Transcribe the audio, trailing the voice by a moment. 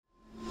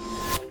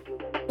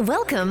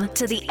Welcome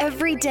to the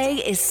Everyday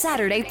is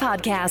Saturday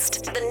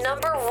podcast, the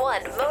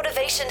 #1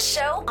 motivation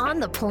show on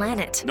the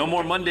planet. No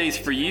more Mondays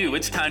for you.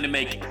 It's time to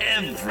make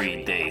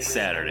every day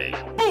Saturday.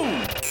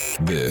 Boom!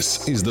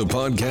 This is the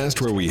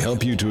podcast where we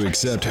help you to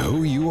accept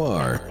who you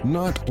are,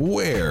 not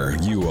where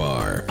you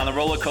are. On the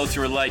roller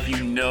coaster of life,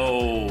 you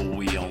know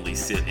we only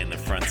sit in the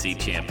front seat,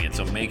 champion.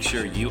 So make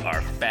sure you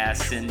are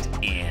fastened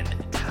and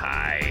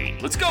tight.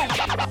 Let's go!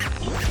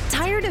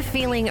 Tired of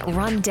feeling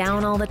run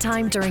down all the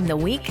time during the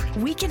week?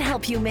 We can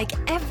help you make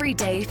every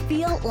day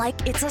feel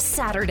like it's a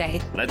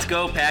Saturday. Let's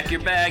go. Pack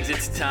your bags.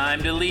 It's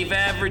time to leave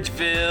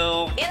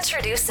Averageville.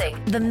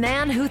 Introducing the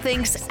man who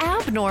thinks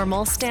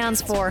abnormal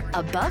stands for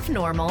above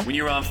normal. When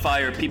you're on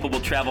fire, people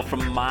will travel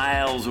from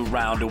miles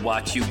around to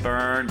watch you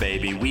burn,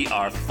 baby. We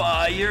are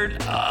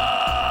fired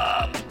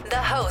up.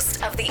 The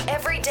host of the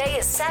Everyday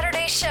is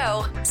Saturday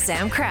show,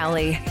 Sam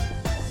Crowley.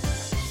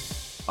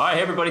 All right,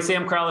 hey everybody,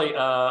 Sam Crowley.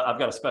 I've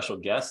got a special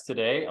guest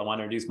today. I want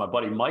to introduce my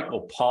buddy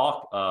Michael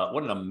Paulk.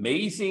 What an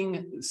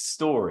amazing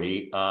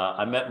story.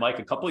 I met Mike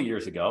a couple of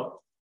years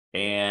ago,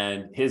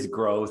 and his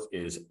growth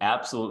is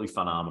absolutely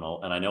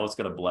phenomenal. And I know it's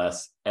going to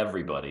bless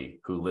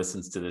everybody who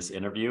listens to this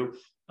interview.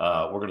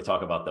 We're going to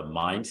talk about the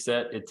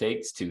mindset it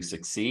takes to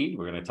succeed.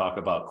 We're going to talk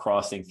about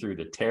crossing through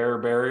the terror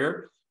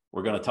barrier.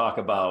 We're going to talk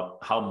about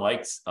how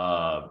Mike's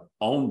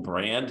own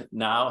brand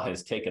now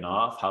has taken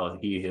off, how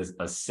he has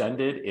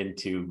ascended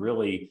into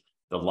really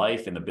the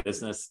life and the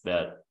business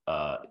that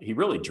he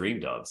really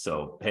dreamed of.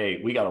 So,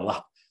 hey, we got a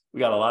lot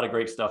of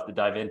great stuff to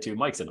dive into.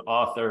 Mike's an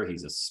author,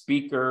 he's a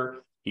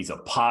speaker, he's a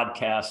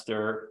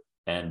podcaster,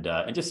 and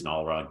just an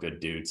all-around good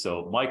dude.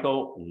 So,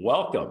 Michael,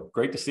 welcome.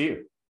 Great to see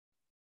you.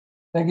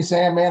 Thank you,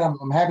 Sam, man.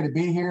 I'm happy to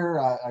be here.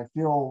 I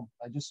feel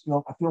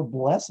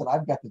blessed that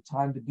I've got the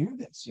time to do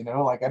this,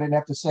 like I didn't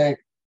have to say,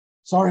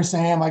 sorry,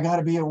 Sam, I got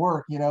to be at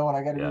work, and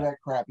I got to do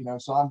that crap,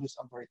 so I'm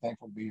very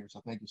thankful to be here.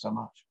 So thank you so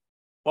much.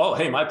 Well,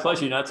 hey, my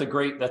pleasure. That's a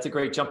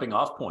great jumping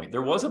off point.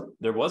 There was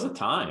a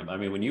time. I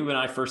mean, when you and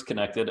I first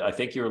connected, I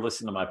think you were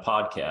listening to my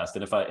podcast.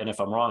 And if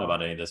I'm wrong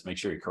about any of this, make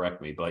sure you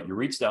correct me, but you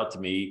reached out to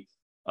me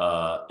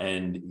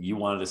and you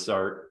wanted to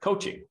start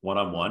coaching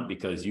one-on-one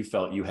because you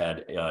felt you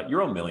had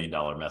your own $1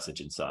 million message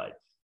inside.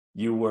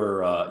 You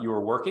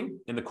were working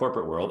in the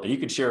corporate world, and you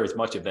can share as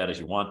much of that as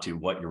you want to,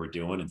 what you were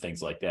doing and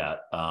things like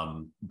that.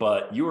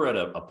 But you were at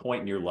a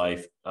point in your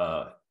life.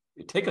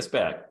 Take us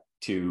back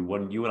to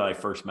when you and I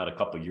first met a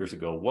couple of years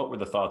ago. What were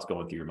the thoughts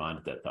going through your mind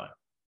at that time?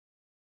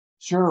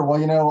 Sure.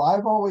 Well,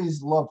 I've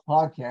always loved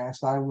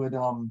podcasts.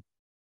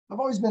 I've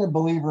always been a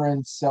believer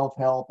in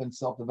self-help and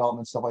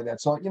self-development, stuff like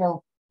that. So,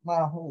 my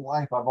whole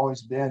life, I've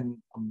always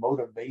been a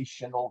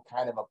motivational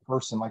kind of a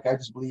person. Like I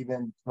just believe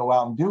in go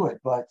out and do it.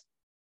 But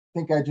I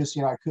think I just,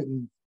 I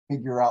couldn't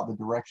figure out the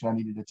direction I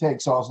needed to take.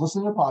 So I was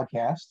listening to a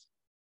podcast,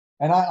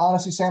 and I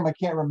honestly, Sam, I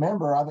can't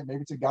remember. I think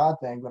maybe it's a God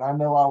thing, but I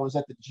know I was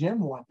at the gym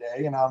one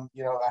day, and I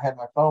had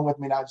my phone with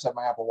me, and I just had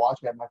my Apple Watch.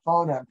 I had my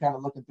phone, and I'm kind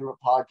of looking through a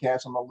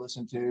podcast I'm gonna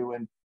listen to,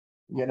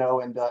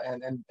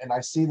 and I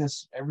see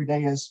this every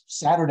day is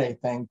Saturday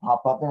thing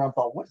pop up there. I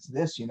thought, what is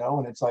this?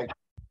 And it's like,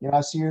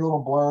 I see your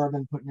little blurb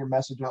and putting your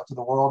message out to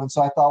the world. And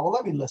so I thought, well,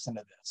 let me listen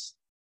to this.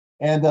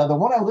 And the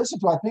one I listened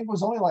to, I think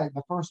was only like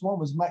the first one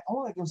was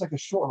it was like a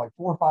short, like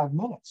 4 or 5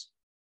 minutes.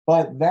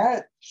 But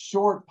that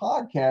short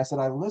podcast that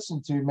I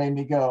listened to made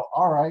me go,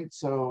 all right,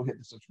 so hit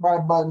the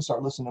subscribe button,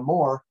 start listening to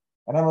more.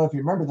 And I don't know if you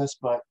remember this,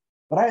 but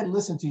I had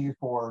listened to you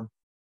for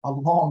a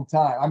long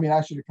time. I mean,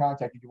 I should have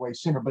contacted you way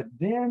sooner, but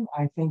then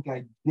I think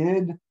I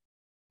did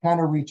kind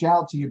of reach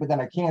out to you, but then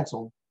I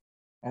canceled.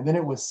 And then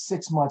it was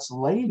 6 months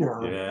later.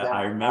 Yeah,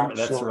 I remember.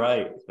 That's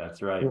right.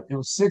 It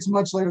was 6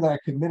 months later that I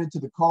committed to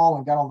the call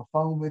and got on the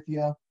phone with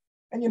you.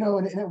 And,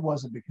 and it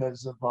wasn't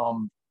because of,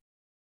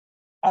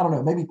 I don't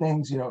know, maybe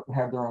things,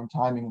 have their own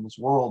timing in this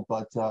world.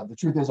 But the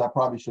truth is I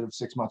probably should have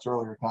 6 months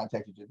earlier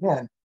contacted you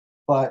then.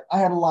 But I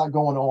had a lot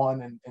going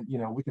on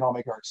and we can all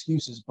make our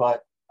excuses.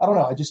 But I don't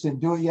know. I just didn't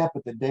do it yet.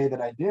 But the day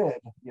that I did,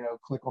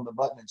 click on the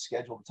button and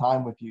schedule the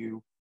time with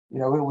you, it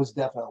was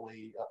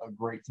definitely a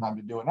great time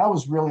to do it. And I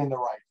was really in the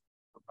right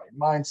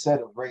mindset.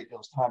 It was great. It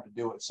was time to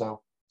do it. So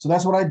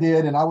that's what I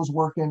did. And I was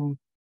working,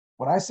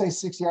 when I say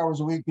 60 hours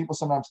a week, people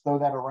sometimes throw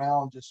that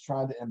around just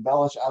trying to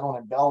embellish. I don't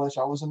embellish.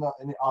 I was in the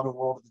auto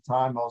world at the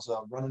time. I was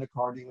running a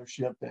car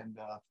dealership, and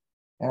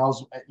I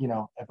was,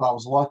 if I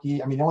was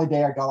lucky, I mean, the only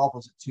day I got off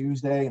was a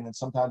Tuesday, and then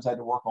sometimes I had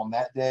to work on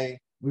that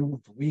day. We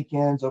worked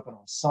weekends, open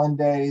on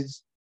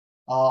Sundays.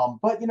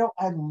 But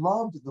I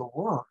loved the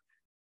work,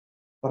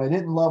 but I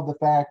didn't love the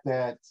fact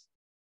that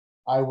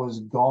I was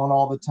gone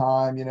all the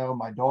time.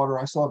 My daughter,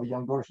 I still have a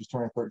young daughter. She's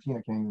turning 13.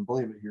 I can't even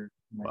believe it here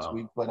next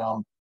week. But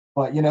I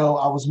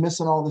was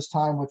missing all this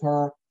time with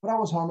her, but I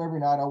was home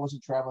every night. I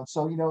wasn't traveling.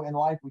 So, in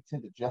life, we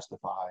tend to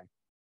justify,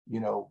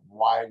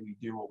 why we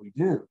do what we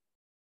do.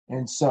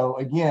 And so,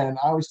 again,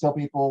 I always tell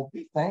people,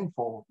 be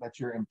thankful that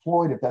you're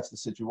employed if that's the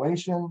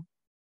situation.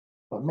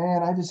 But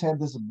man, I just had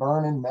this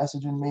burning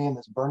message in me and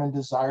this burning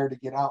desire to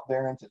get out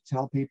there and to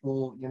tell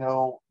people,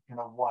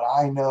 what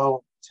I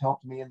know. It's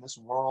helped me in this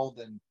world.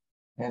 And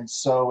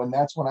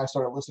that's when I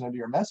started listening to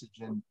your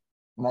message. And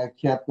And I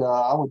kept,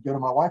 I would go to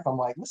my wife. I'm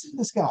like, listen to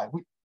this guy.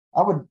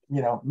 I would,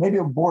 maybe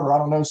a border, I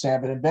don't know,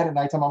 Sam, but in bed at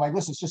nighttime, I'm like,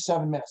 listen, it's just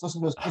 7 minutes.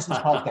 Listen to this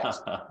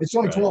podcast. It's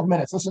only Right. 12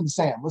 minutes. Listen to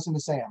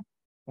Sam.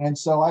 And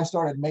so I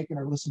started making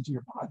her listen to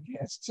your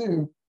podcast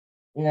too.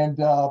 And,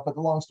 but the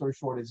long story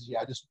short is,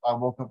 yeah, I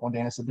woke up one day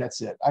and I said,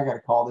 that's it. I got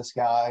to call this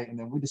guy. And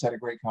then we just had a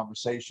great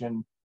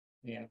conversation,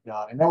 and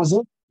that was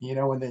it,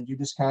 and then you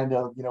just kind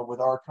of,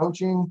 with our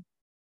coaching,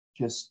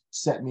 just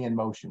set me in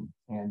motion.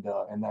 And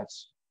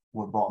that's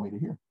what brought me to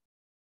here.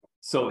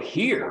 So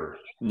here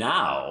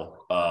now,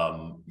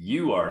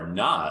 you are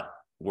not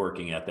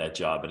working at that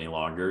job any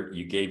longer.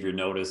 You gave your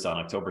notice on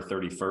October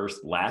 31st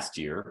last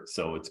year.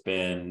 So it's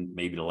been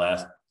maybe the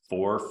last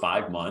 4 or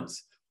 5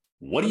 months.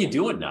 What are you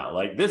doing now?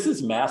 Like, this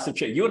is massive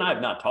change. You and I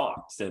have not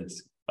talked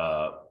since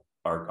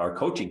our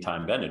coaching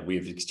time ended.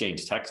 We've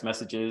exchanged text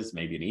messages,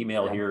 maybe an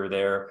email here or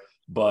there,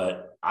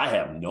 but I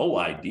have no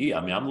idea.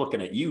 I mean, I'm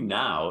looking at you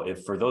now.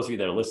 If for those of you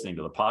that are listening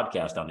to the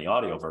podcast on the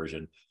audio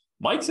version,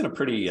 Mike's in a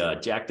pretty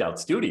jacked out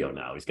studio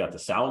now. He's got the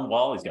sound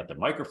wall, he's got the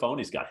microphone,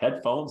 he's got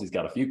headphones, he's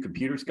got a few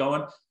computers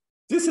going.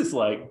 This is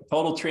like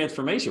total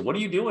transformation. What are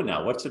you doing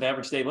now? What's an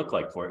average day look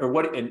like for you? Or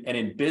what? And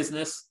in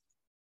business,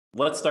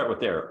 let's start with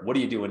there. What are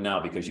you doing now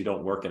because you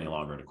don't work any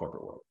longer in the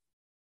corporate world?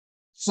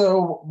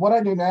 So what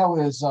I do now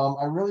is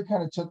I really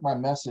kind of took my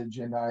message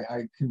and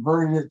I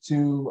converted it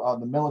to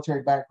the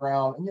military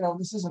background. And,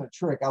 this isn't a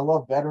trick. I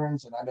love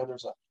veterans, and I know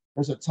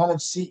there's a ton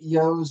of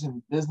CEOs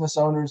and business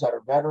owners that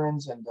are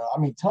veterans, and I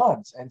mean,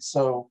 tons. And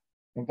so,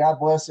 and God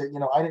bless it,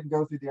 I didn't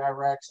go through the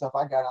Iraq stuff.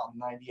 I got out in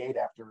 98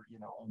 after,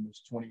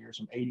 almost 20 years,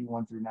 from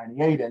 81 through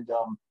 98.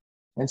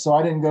 And so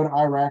I didn't go to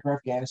Iraq or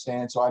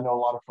Afghanistan. So I know a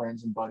lot of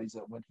friends and buddies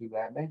that went through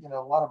that. And they,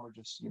 a lot of them are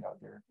just,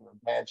 they're in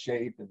bad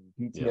shape and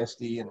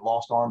PTSD and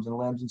lost arms and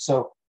limbs. And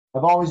so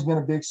I've always been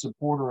a big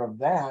supporter of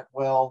that.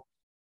 Well,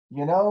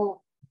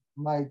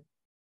 my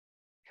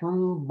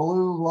true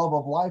blue love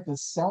of life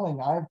is selling.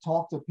 I've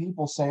talked to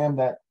people, Sam,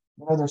 that,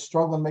 they're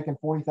struggling making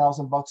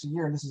 $40,000 a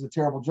year. And this is a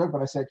terrible joke,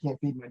 but I say I can't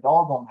feed my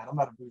dog on that. I'm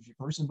not a bougie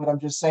person, but I'm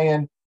just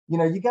saying,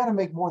 you got to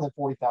make more than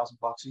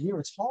 $40,000 a year.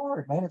 It's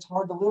hard, man. It's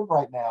hard to live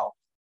right now.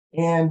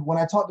 And when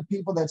I talk to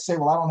people that say,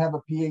 well, I don't have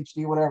a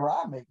PhD, whatever,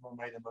 I make more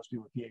money than most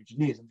people with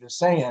PhDs. I'm just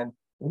saying,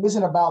 it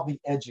isn't about the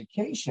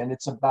education.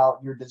 It's about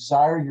your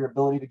desire, your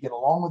ability to get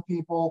along with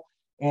people.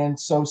 And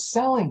so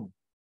selling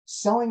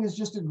is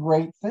just a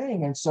great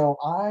thing. And so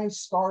I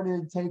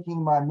started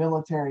taking my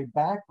military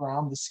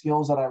background, the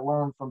skills that I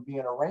learned from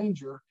being a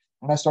Ranger,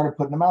 and I started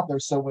putting them out there.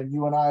 So when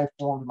you and I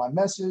formed My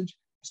Message,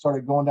 I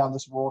started going down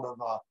this world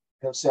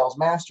of sales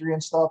mastery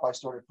and stuff. I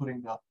started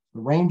putting the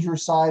Ranger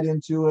side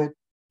into it.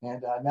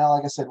 And now,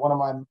 like I said, one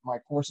of my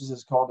courses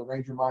is called the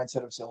Ranger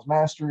Mindset of Sales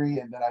Mastery.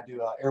 And then I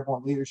do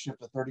Airborne Leadership,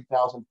 the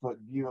 30,000 foot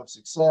view of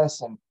success.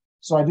 And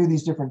so I do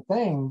these different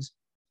things.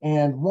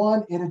 And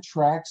one, it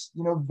attracts,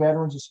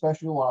 veterans,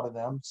 especially a lot of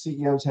them,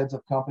 CEOs, heads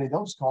of company.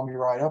 They'll just call me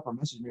right up or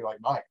message me like,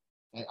 Mike,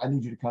 I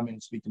need you to come in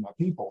and speak to my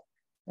people.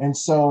 And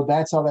so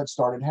that's how that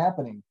started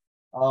happening.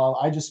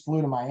 I just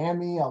flew to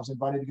Miami. I was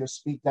invited to go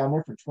speak down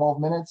there for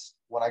 12 minutes.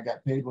 What I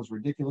got paid was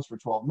ridiculous for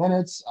 12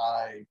 minutes.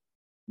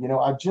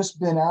 I've just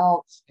been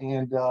out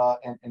and I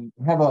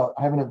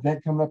have an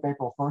event coming up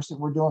April 1st that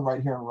we're doing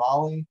right here in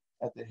Raleigh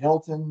at the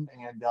Hilton.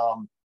 And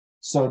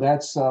so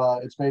that's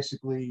it's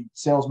basically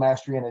sales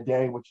mastery in a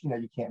day, which,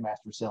 you can't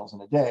master sales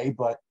in a day.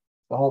 But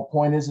the whole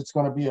point is it's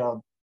going to be a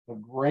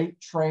great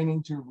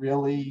training to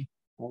really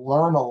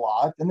learn a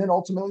lot. And then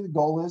ultimately the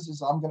goal is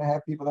I'm going to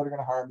have people that are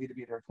going to hire me to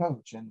be their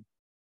coach.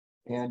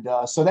 And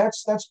so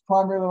that's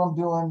primarily what I'm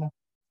doing,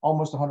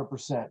 almost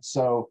 100%.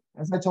 So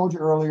as I told you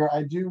earlier,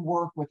 I do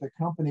work with a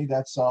company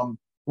that's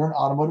they're an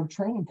automotive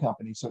training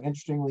company. So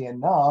interestingly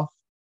enough,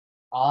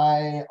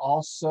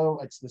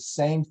 it's the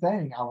same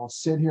thing. I will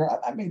sit here.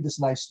 I made this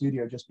nice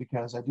studio just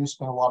because I do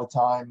spend a lot of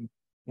time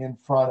in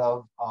front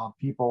of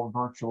people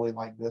virtually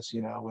like this,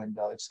 and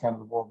it's kind of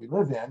the world we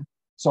live in.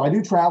 So I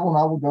do travel and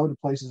I will go to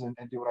places and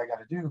do what I got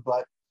to do,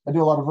 but I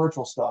do a lot of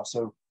virtual stuff.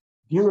 So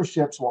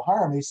dealerships will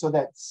hire me. So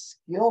that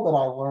skill that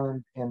I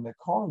learned in the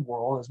car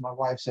world, as my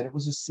wife said, it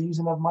was a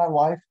season of my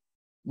life.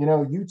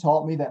 You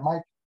taught me that,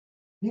 Mike,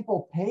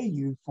 people pay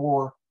you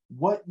for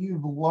what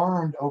you've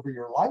learned over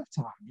your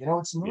lifetime.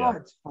 It's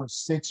not for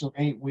 6 or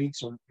 8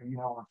 weeks or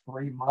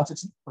 3 months.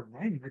 It's not for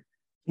that.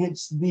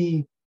 It's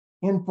the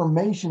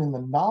information and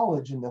the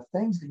knowledge and the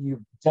things that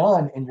you've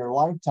done in your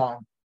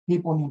lifetime.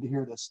 People need to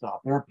hear this stuff.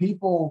 There are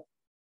people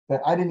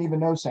that I didn't even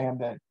know, Sam,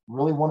 that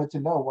really wanted to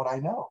know what I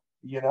know,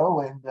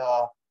 and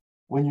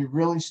when you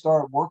really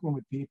start working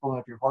with people,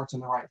 and if your heart's in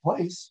the right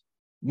place,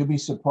 you'll be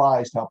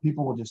surprised how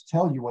people will just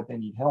tell you what they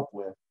need help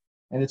with.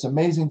 And it's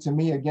amazing to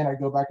me. Again, I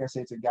go back, I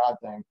say it's a God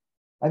thing.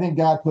 I think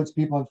God puts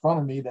people in front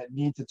of me that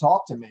need to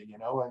talk to me,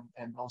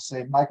 and they'll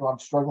say, Michael, I'm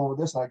struggling with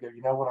this. And I go,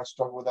 you know what? I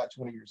struggled with that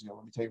 20 years ago.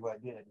 Let me tell you what I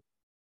did,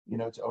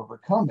 to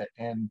overcome it.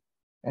 And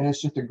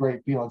it's just a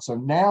great feeling. So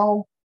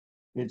now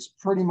it's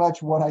pretty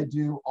much what I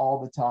do all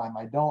the time.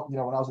 I don't, when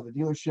I was at the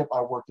dealership,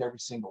 I worked every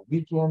single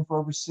weekend for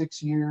over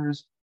 6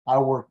 years.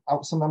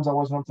 Sometimes I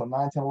wasn't up until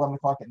 9, 10, 11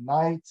 o'clock at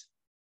night.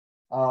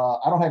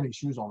 I don't have any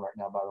shoes on right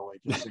now, by the way,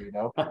 just so you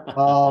know.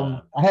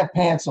 I have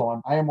pants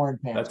on. I am wearing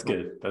pants. That's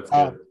good. That's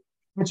good.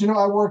 But you know,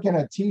 I work in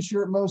a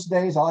t-shirt most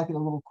days. I like it a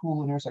little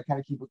cool in here, so I kind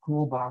of keep it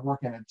cool. But I work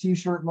in a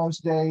t-shirt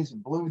most days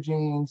and blue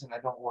jeans, and I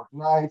don't work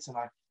nights. And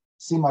I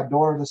see my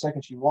daughter the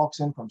second she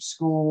walks in from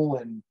school,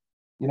 and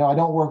you know, I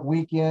don't work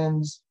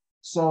weekends.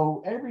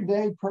 So every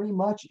day pretty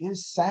much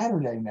is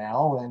Saturday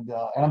now. And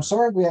I'm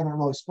sorry we haven't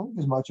really spoken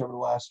as much over the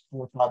last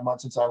 4 or 5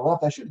 months since I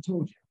left. I should have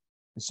told you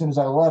as soon as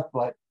I left,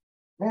 but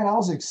man, I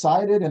was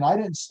excited and I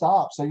didn't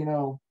stop. So, you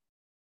know,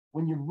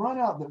 when you run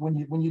out that when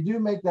you do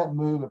make that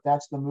move, if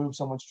that's the move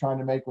someone's trying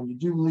to make, when you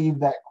do leave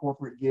that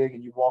corporate gig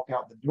and you walk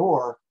out the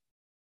door,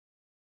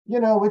 you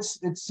know, it's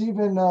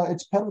even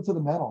it's pedal to the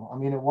metal. I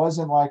mean, it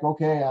wasn't like,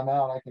 okay, I'm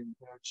out, I can,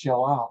 you know,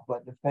 chill out.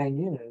 But the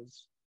thing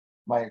is,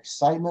 my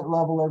excitement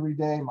level every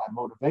day, my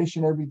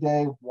motivation every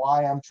day,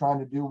 why I'm trying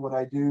to do what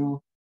I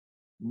do,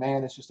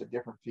 man, it's just a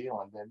different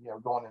feeling than, you know,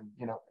 going and,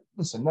 you know,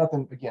 listen,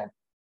 nothing again.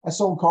 I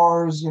sold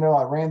cars, you know,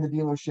 I ran the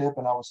dealership,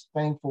 and I was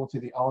thankful to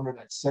the owner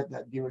that set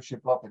that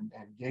dealership up and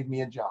gave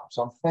me a job.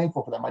 So I'm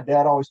thankful for that. My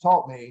dad always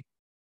taught me,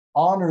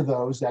 honor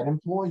those that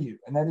employ you,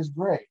 and that is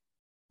great.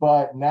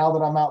 But now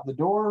that I'm out the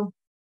door,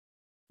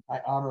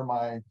 I honor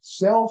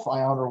myself,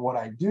 I honor what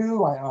I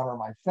do, I honor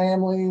my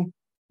family,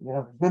 you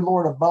know, the good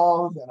Lord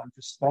above, and I'm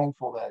just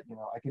thankful that, you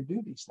know, I can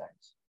do these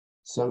things.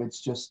 So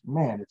it's just,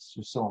 man, it's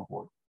just so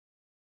important.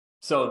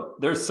 So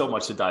there's so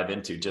much to dive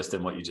into just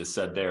in what you just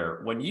said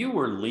there. When you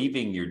were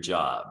leaving your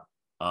job,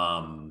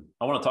 I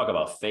want to talk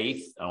about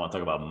faith, I want to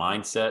talk about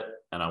mindset,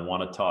 and I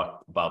want to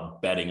talk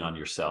about betting on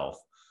yourself.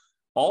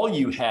 All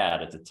you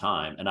had at the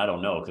time, and I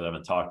don't know because I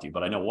haven't talked to you,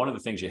 but I know one of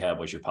the things you had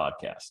was your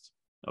podcast.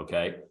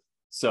 Okay.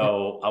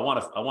 So I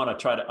want to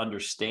try to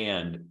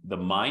understand the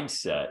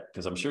mindset,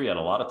 because I'm sure you had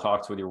a lot of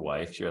talks with your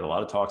wife, you had a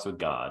lot of talks with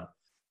God,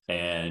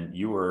 and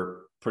you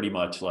were pretty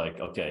much like,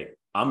 okay,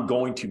 I'm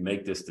going to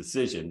make this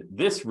decision.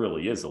 This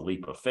really is a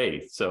leap of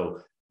faith.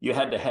 So you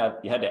had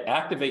to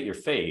activate your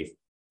faith.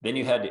 Then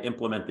you had to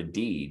implement the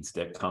deeds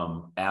that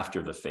come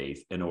after the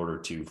faith in order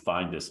to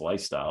find this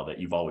lifestyle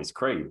that you've always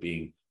craved,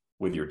 being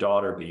with your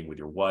daughter, being with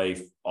your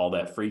wife, all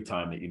that free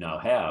time that you now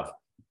have.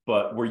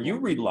 But were you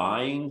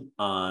relying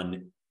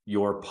on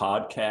your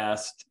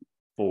podcast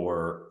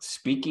for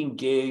speaking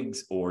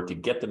gigs or to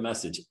get the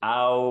message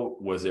out?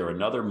 Was there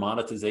another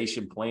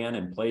monetization plan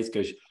in place?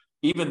 Because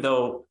even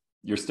though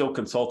you're still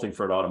consulting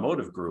for an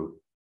automotive group,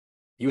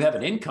 you have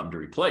an income to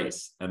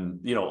replace. And,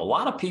 you know, a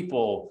lot of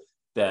people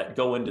that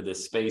go into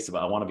this space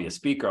about, I want to be a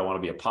speaker, I want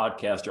to be a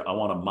podcaster, I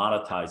want to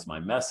monetize my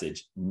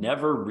message,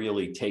 never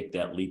really take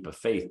that leap of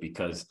faith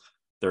because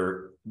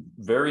they're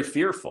very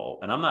fearful.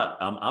 And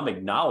I'm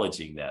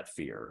acknowledging that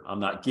fear. I'm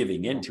not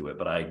giving into it,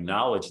 but I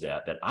acknowledge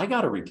that I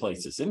got to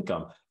replace this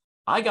income.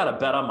 I got to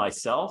bet on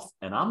myself,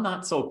 and I'm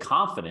not so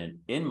confident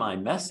in my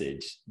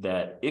message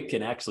that it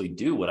can actually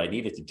do what I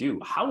need it to do.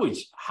 How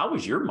is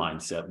your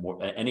mindset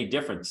any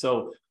different?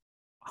 So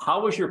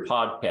how was your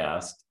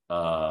podcast,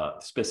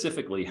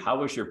 specifically,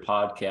 how was your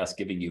podcast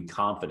giving you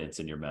confidence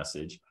in your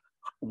message?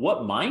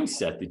 What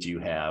mindset did you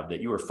have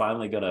that you were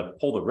finally going to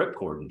pull the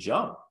ripcord and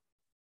jump?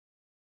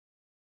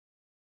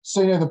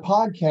 So, you know, the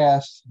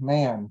podcast,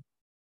 man,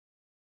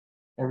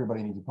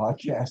 everybody needs a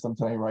podcast. I'm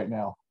telling you right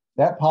now,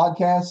 that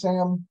podcast,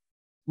 Sam,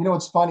 you know,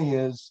 what's funny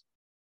is,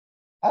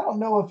 I don't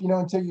know if, you know,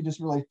 until you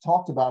just really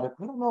talked about it,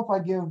 I don't know if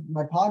I give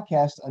my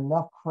podcast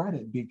enough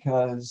credit,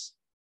 because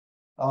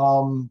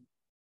the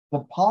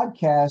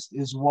podcast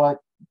is what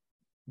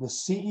the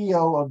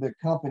CEO of the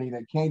company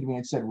that came to me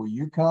and said, will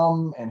you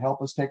come and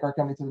help us take our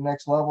company to the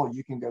next level?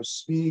 You can go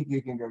speak,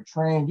 you can go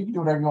train, you can do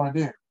whatever you want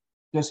to do.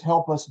 Just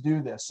help us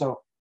do this. So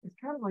it's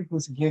kind of like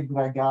this gig that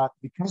I got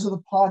because of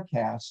the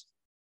podcast.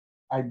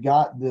 I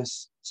got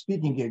this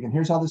speaking gig, and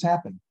here's how this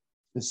happened.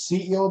 The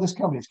CEO of this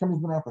company's been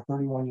around for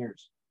 31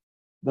 years.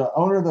 The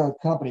owner of the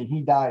company,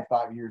 he died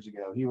 5 years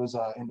ago. He was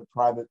into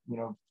private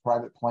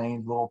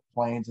planes, little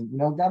planes, and, you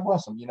know, God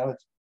bless him. You know,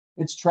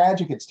 it's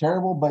tragic, it's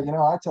terrible, but, you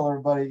know, I tell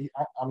everybody,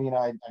 I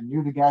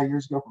knew the guy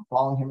years ago from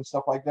following him and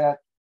stuff like that.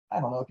 I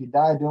don't know, if you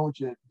die doing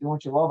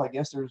what you love, I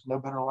guess there's no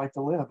better life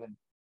to live.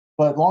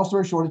 But long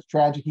story short, it's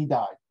tragic. He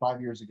died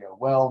 5 years ago.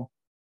 Well,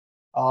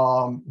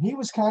 he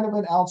was kind of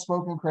an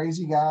outspoken,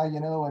 crazy guy, you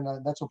know,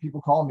 and that's what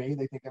people call me.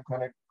 They think I'm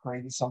kind of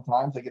crazy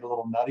sometimes. I get a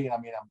little nutty, and I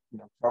mean, I'm, you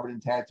know, covered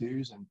in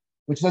tattoos, and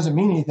which doesn't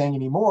mean anything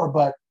anymore,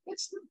 but it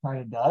still kind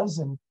of does.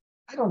 And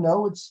I don't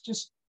know, it's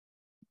just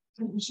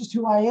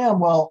who I am.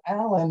 Well,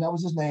 Alan, that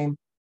was his name.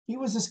 He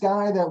was this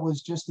guy that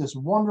was just this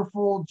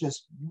wonderful,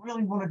 just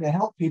really wanted to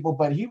help people,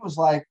 but he was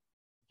like,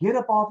 get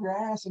up off your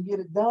ass and get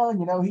it done.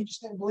 You know, he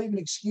just didn't believe in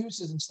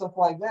excuses and stuff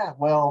like that.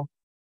 Well,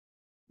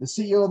 the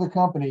CEO of the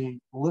company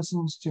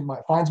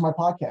finds my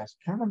podcast.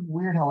 Kind of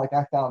weird how, like,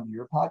 I found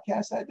your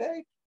podcast that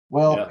day.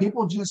 Well, yeah.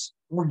 People just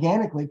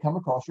organically come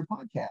across your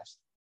podcast.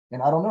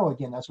 And I don't know,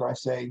 again, that's where I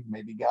say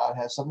maybe God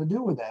has something to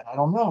do with that. I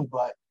don't know,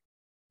 but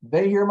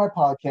they hear my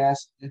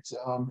podcast. It's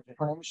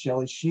her name is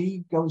Shelly.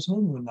 She goes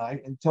home one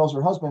night and tells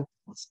her husband,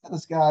 let's get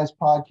this guy's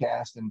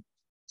podcast. And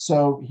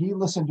so he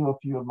listened to a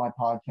few of my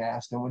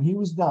podcasts. And when he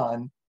was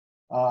done,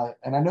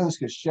 And I know this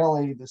because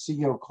Shelly, the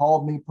CEO,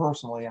 called me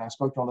personally, and I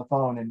spoke to her on the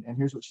phone, and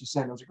here's what she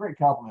said. It was a great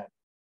compliment.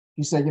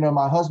 He said,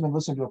 my husband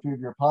listened to a few of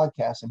your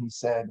podcasts, and he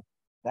said,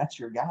 that's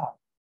your guy.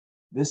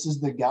 This is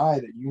the guy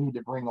that you need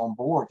to bring on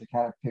board to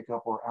kind of pick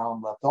up where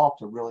Alan left off,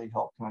 to really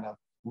help kind of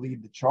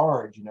lead the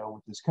charge,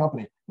 with this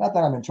company. Not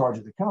that I'm in charge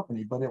of the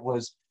company, but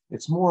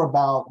it's more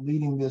about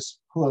leading this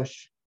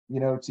push,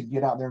 to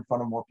get out there in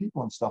front of more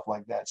people and stuff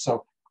like that.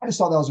 So I just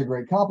thought that was a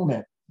great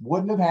compliment.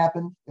 Wouldn't have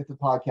happened if the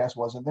podcast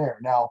wasn't there.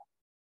 Now,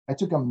 I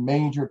took a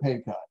major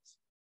pay cut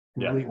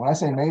to leave. When I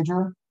say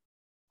major,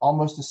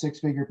 almost a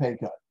six-figure pay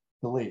cut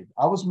to leave.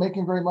 I was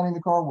making great money in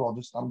the car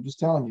world. I'm just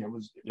telling you, it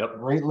was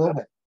great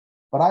living.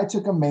 But I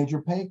took a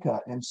major pay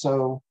cut. And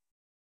so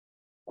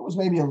there was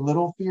maybe a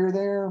little fear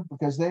there,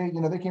 because they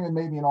came and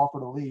made me an offer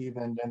to leave.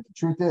 And the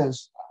truth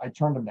is, I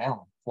turned them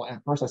down. Well,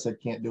 at first I said,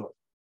 can't do it.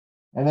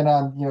 And then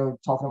I'm,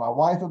 talking to my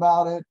wife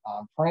about it.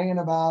 I'm praying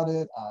about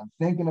it. I'm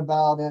thinking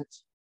about it.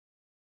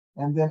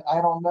 And then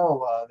I don't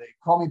know, they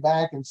called me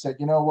back and said,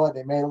 you know what,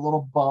 they made a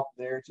little bump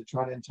there to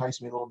try to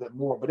entice me a little bit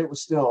more, but it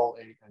was still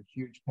a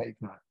huge pay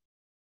cut.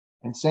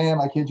 And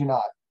Sam, I kid you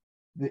not,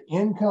 the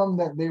income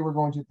that they were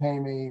going to pay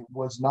me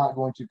was not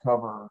going to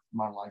cover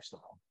my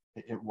lifestyle.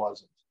 It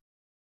wasn't.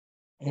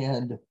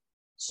 And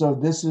so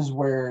this is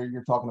where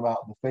you're talking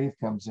about the faith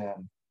comes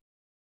in.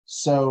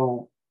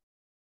 So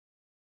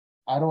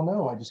I don't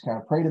know. I just kind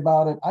of prayed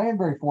about it. I am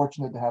very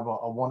fortunate to have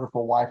a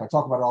wonderful wife. I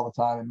talk about it all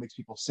the time. It makes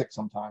people sick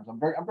sometimes. I'm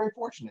very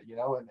fortunate, and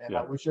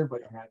I wish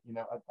everybody had,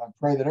 I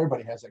pray that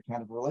everybody has that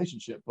kind of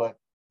relationship. But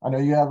I know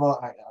you have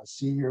I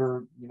see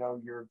your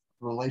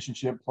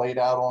relationship played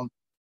out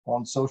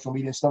on social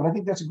media and stuff. And I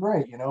think that's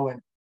great,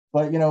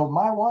 but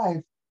my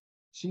wife,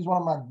 she's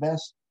one of my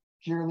best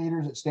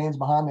cheerleaders that stands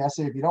behind me. I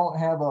say, if you don't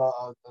have a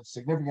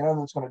significant other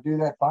that's going to do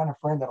that, find a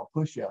friend that'll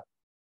push you.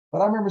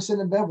 But I remember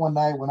sitting in bed one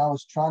night when I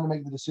was trying to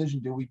make the decision,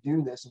 do we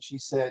do this? And she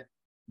said,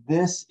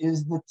 this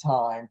is the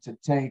time to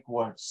take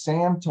what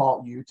Sam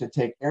taught you, to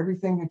take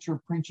everything that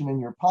you're preaching in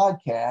your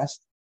podcast,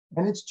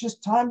 and it's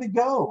just time to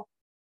go.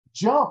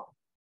 Jump.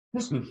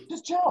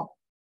 Just jump.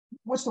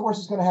 What's the worst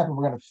that's going to happen?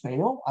 We're going to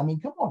fail? I mean,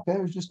 come on,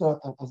 failure is just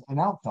an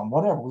outcome.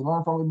 Whatever. We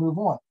learn from it, we move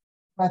on.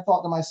 And I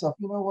thought to myself,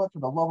 you know what? For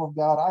the love of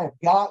God, I have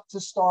got to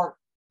start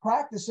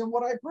practicing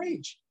what I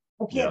preach.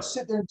 I can't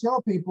sit there and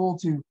tell people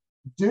to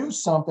do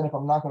something if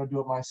I'm not going to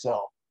do it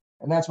myself.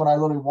 And that's when I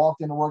literally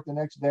walked into work the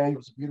next day. It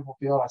was a beautiful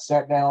field. I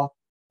sat down,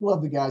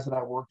 loved the guys that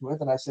I worked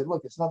with, and I said,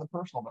 look, it's nothing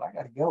personal, but I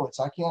got to go.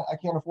 I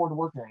can't afford to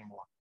work here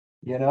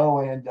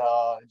anymore, and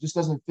it just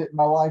doesn't fit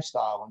my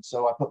lifestyle. And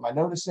so I put my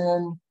notice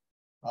in,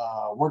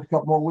 worked a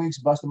couple more weeks,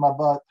 busted my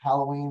butt.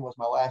 Halloween was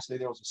my last day.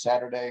 There was a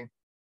Saturday,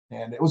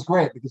 and it was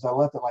great because I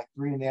left at like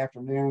 3 PM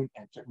and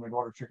took my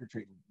daughter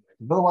trick-or-treating.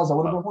 Otherwise I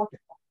would have been working.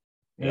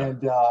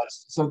 And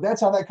so that's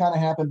how that kind of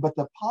happened. But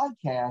the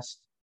podcast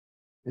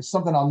is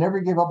something I'll never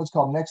give up. It's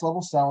called Next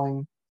Level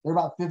Selling. They're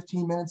about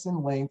 15 minutes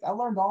in length. I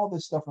learned all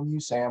this stuff from you,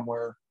 Sam,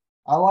 where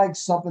I like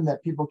something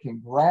that people can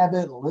grab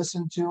it,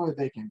 listen to it.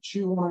 They can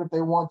chew on it if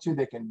they want to.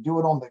 They can do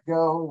it on the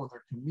go, on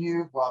their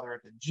commute, while they're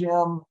at the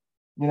gym.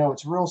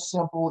 It's real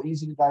simple,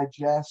 easy to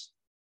digest.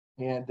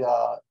 And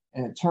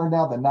it turned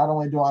out that not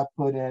only do I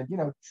put in,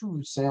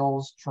 true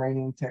sales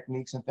training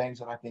techniques and things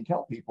that I think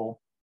help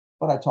people,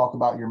 but I talk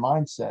about your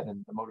mindset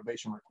and the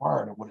motivation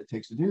required and what it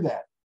takes to do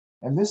that.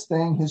 And this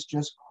thing has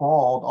just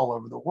crawled all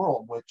over the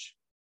world, which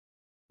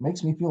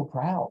makes me feel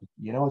proud.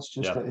 It's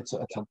just it's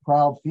a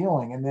proud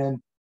feeling. And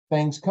then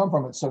things come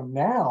from it. So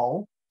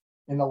now,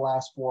 in the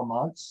last 4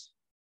 months,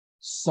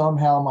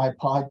 somehow my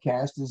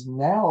podcast is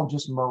now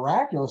just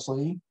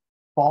miraculously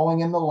falling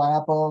in the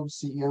lap of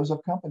CEOs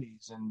of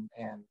companies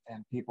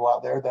and people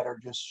out there that are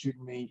just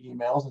shooting me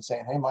emails and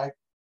saying, hey, Mike,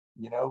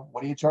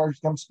 what do you charge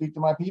to come speak to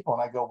my people?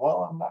 And I go,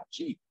 well, I'm not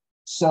cheap.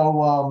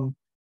 So,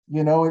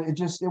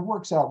 it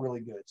works out really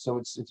good. So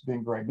it's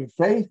been great. But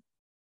faith,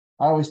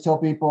 I always tell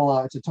people,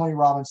 it's a Tony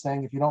Robbins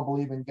thing. If you don't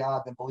believe in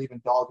God, then believe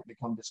in dog and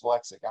become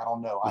dyslexic. I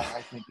don't know. I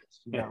think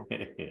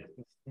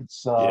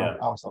it's,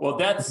 well,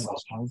 that's,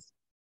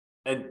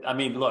 and I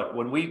mean, look,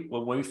 when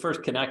we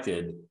first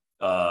connected,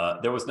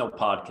 there was no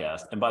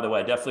podcast. And by the way,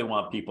 I definitely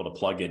want people to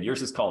plug in.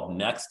 Yours is called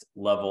Next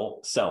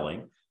Level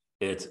Selling.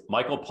 It's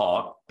Michael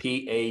Paulk,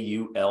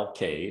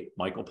 Paulk,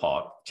 Michael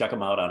Paulk. Check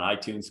him out on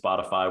iTunes,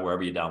 Spotify,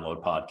 wherever you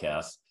download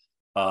podcasts.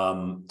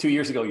 2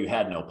 years ago, you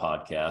had no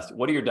podcast.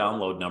 What are your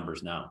download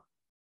numbers now?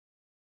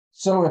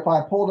 So if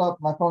I pulled up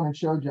my phone and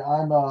showed you,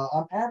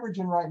 I'm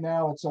averaging right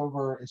now. It's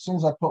over, as soon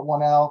as I put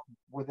one out,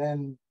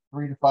 within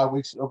 3 to 5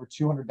 weeks, over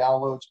 200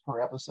 downloads per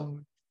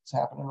episode. It's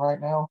happening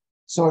right now.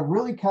 So it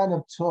really kind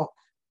of took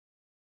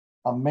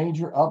a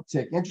major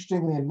uptick.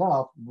 Interestingly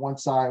enough,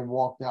 once I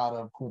walked out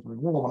of corporate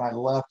world, when I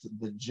left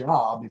the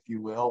job, if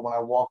you will, when I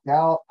walked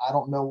out, I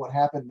don't know what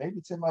happened. Maybe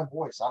it's in my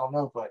voice. I don't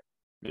know, but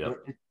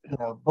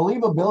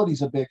believability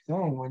is a big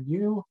thing. When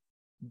you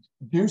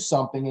do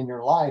something in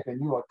your life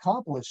and you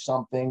accomplish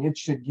something, it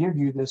should give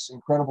you this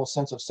incredible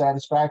sense of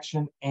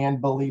satisfaction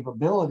and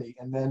believability.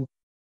 And then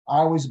I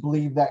always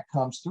believe that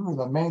comes through.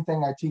 The main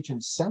thing I teach in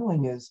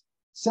selling is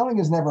selling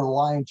is never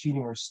lying,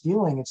 cheating, or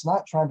stealing. It's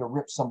not trying to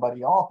rip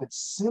somebody off.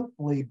 It's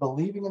simply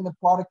believing in the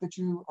product that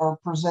you are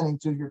presenting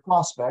to your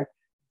prospect.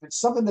 If it's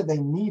something that they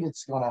need,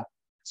 it's going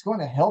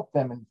to help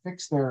them and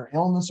fix their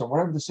illness or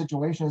whatever the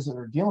situation is that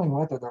they're dealing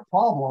with or their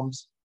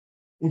problems.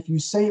 If you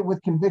say it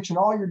with conviction,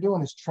 all you're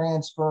doing is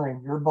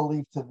transferring your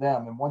belief to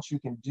them. And once you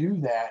can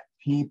do that,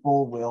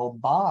 people will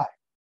buy,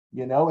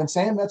 and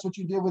Sam, that's what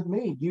you did with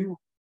me.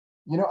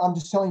 I'm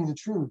just telling you the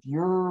truth.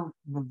 The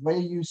way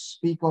you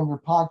speak on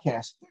your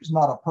podcast, there's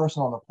not a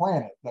person on the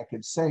planet that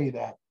could say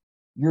that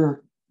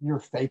you're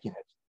faking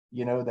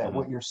it, that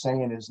what you're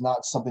saying is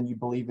not something you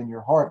believe in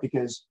your heart,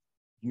 because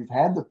you've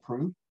had the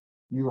proof.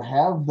 You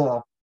have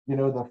the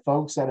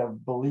folks that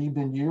have believed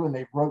in you, and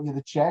they wrote you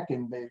the check,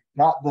 and they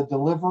got the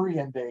delivery,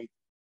 and they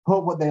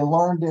put what they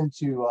learned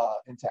into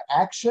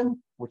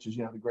action, which is,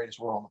 the greatest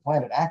word on the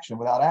planet, action.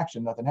 Without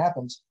action, nothing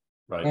happens.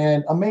 Right.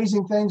 And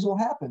amazing things will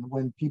happen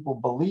when people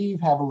believe,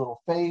 have a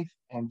little faith,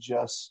 and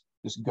just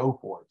go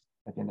for it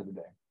at the end of the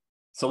day.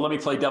 So let me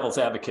play devil's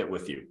advocate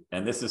with you.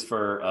 And this is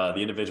for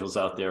the individuals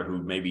out there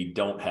who maybe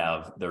don't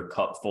have their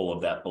cup full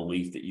of that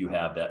belief that you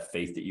have, that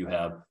faith that you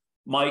have.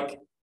 Mike,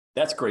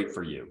 that's great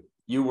for you.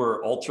 You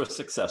were ultra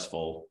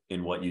successful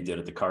in what you did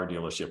at the car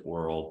dealership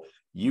world.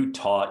 You've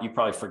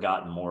probably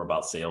forgotten more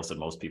about sales than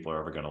most people are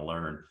ever going to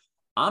learn.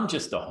 I'm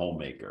just a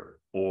homemaker,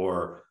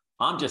 or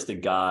I'm just a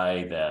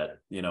guy that,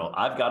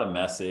 I've got a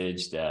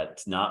message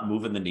that's not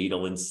moving the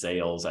needle in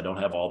sales. I don't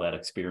have all that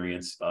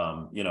experience.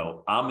 I'm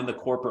in the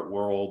corporate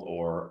world,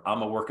 or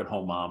I'm a work at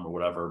home mom or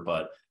whatever,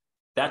 but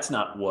that's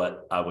not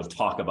what I would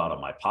talk about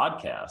on my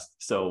podcast.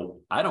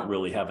 So I don't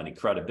really have any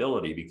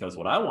credibility, because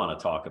what I want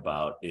to talk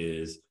about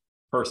is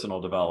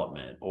personal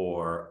development,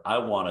 or I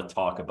want to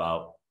talk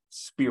about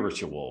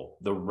spiritual,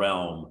 the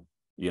realm,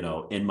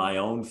 in my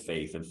own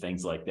faith and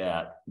things like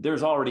that.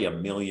 There's already a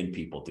million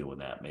people doing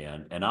that,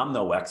 man. And I'm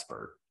no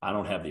expert. I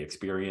don't have the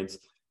experience.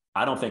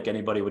 I don't think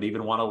anybody would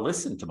even want to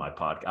listen to my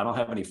podcast. I don't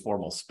have any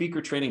formal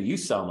speaker training. You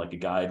sound like a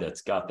guy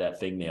that's got that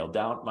thing nailed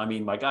down. I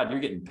mean, my God, you're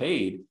getting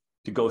paid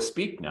to go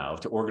speak now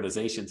to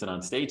organizations and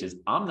on stages.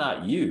 I'm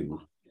not you.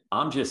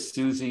 I'm just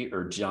Susie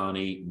or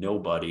Johnny,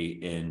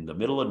 nobody in the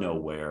middle of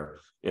nowhere.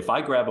 If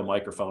I grab a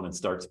microphone and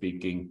start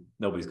speaking,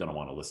 nobody's going to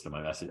want to listen to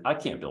my message. I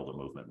can't build a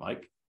movement,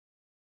 Mike.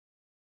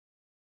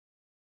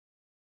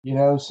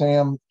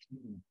 Sam,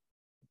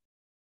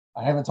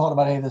 I haven't talked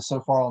about any of this so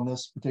far on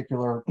this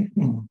particular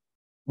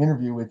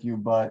interview with you,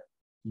 but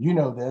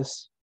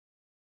this.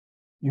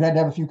 You had to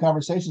have a few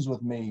conversations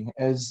with me,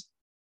 as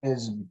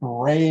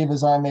brave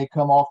as I may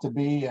come off to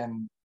be,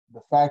 and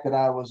the fact that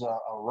I was a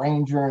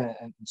ranger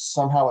and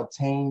somehow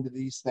attained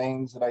these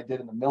things that I did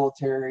in the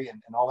military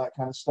and all that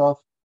kind of stuff.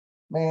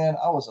 Man,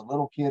 I was a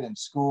little kid in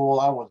school.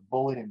 I was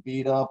bullied and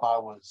beat up.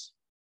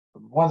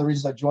 One of the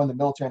reasons I joined the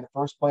military in the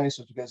first place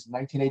was because in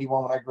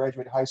 1981, when I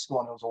graduated high school,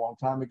 and it was a long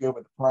time ago,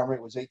 but the prime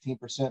rate was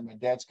 18%. My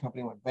dad's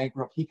company went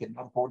bankrupt. He could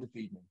not afford to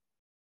feed me.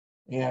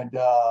 And,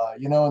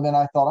 and then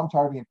I thought, I'm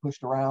tired of being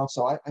pushed around.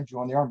 So I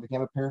joined the Army,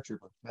 became a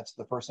paratrooper. That's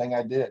the first thing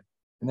I did.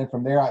 And then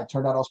from there, it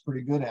turned out I was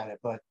pretty good at it.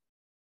 But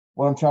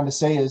what I'm trying to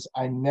say is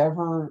I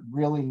never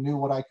really knew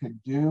what I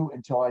could do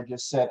until I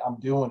just said, I'm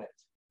doing it.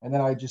 And then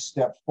I just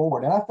stepped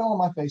forward, and I fell on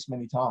my face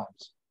many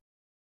times.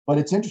 But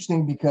it's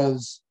interesting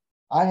because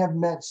I have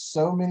met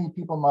so many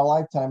people in my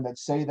lifetime that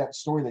say that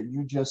story that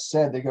you just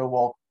said. They go,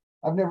 well,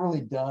 I've never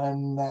really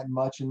done that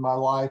much in my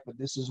life, but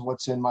this is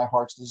what's in my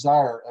heart's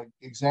desire. An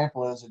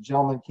example is a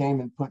gentleman came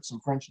and put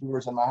some French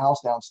doors in my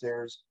house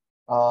downstairs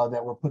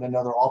that were putting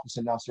another office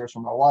in downstairs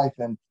for my wife.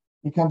 And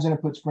he comes in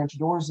and puts French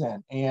doors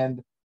in.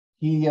 And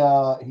we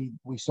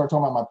start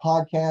talking about my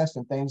podcast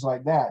and things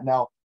like that.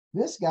 Now,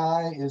 this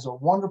guy is a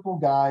wonderful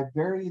guy,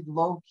 very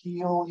low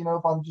keel.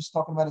 If I'm just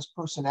talking about his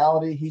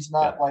personality, he's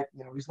not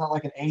he's not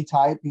like an A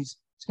type. He's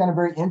kind of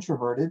very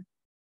introverted.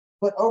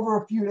 But over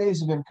a few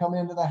days of him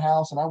coming into the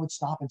house, and I would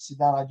stop and sit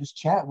down, I'd just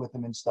chat with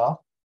him and stuff.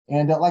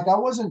 And I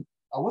wasn't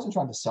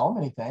trying to sell him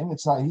anything.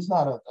 He's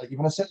not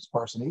even a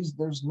salesperson.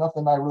 There's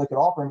nothing I really could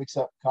offer him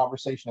except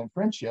conversation and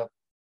friendship.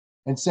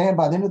 And Sam,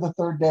 by the end of the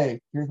third day,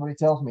 here's what he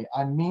tells me.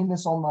 I mean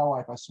this on my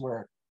life, I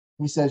swear.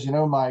 He says,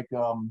 Mike,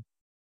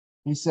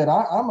 he said,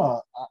 I'm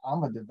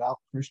a devout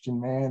Christian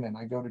man, and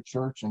I go to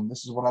church, and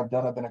this is what I've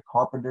done. I've been a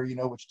carpenter,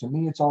 which to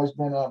me, it's always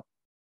been a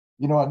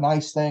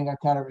nice thing. I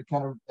kind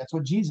of, that's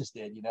what Jesus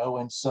did,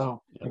 and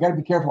so I got to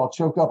be careful. I'll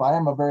choke up. I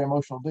am a very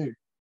emotional dude,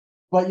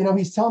 but,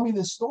 he's telling me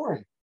this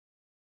story,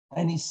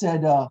 and he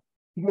said,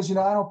 he goes,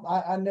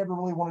 I never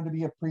really wanted to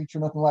be a preacher,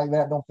 nothing like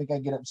that. Don't think I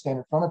get up and stand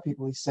in front of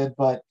people. He said,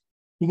 but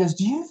he goes,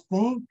 do you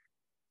think,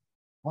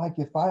 like,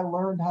 if I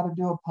learned how to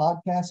do a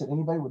podcast that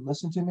anybody would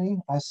listen to me?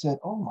 I said,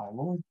 oh my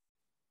Lord.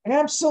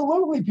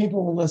 Absolutely,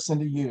 people will listen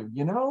to you,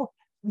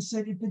 He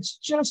said, if it's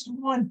just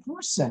one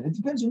person, it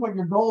depends on what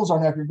your goals are.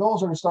 Now, if your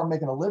goals are to start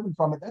making a living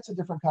from it, that's a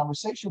different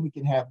conversation we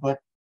can have. But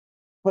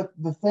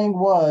the thing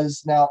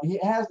was, now this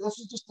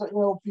was just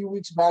a few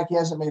weeks back. He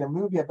hasn't made a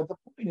move yet. But the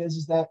point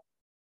is that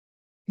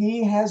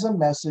he has a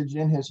message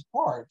in his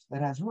heart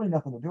that has really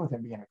nothing to do with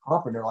him being a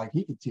carpenter. Like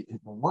he could the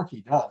work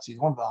he does. He's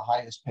one of the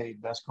highest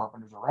paid, best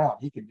carpenters around.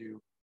 He could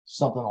do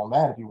something on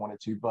that if he wanted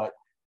to. But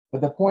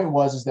the point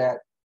is that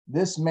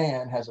this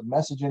man has a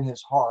message in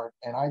his heart,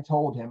 and I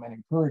told him and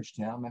encouraged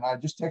him, and I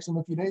just texted him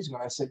a few days ago,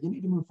 and I said, you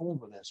need to move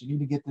forward with this. You need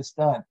to get this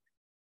done.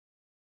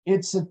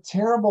 It's a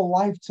terrible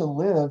life to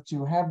live,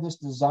 to have this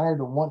desire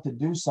to want to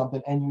do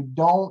something and you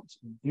don't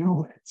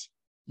do it.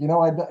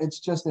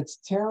 It's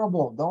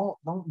terrible.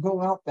 Don't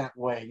go out that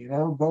way.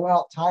 Go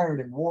out tired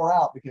and wore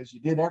out because you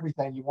did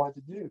everything you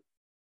wanted to do.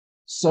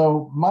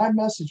 So my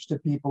message to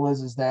people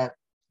is that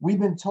we've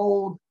been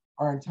told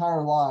our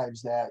entire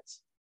lives that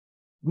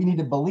we need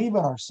to believe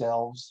in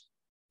ourselves,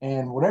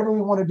 and whatever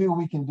we want to do,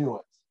 we can do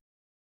it.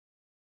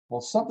 Well,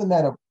 something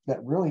that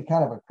really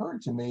kind of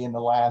occurred to me in the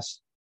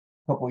last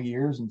couple of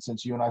years, and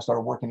since you and I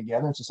started working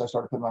together, and since I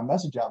started putting my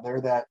message out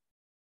there, that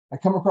I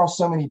come across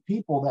so many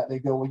people that they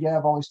go, well, yeah,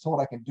 I've always told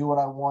I can do what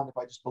I want if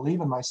I just believe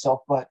in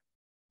myself, but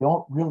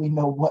don't really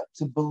know what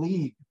to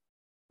believe.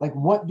 Like,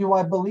 what do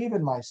I believe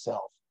in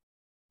myself?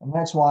 And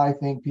that's why I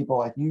think people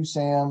like you,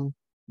 Sam,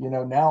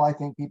 now I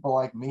think people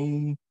like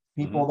me,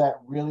 people that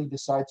really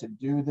decide to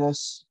do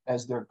this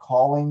as their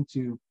calling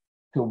to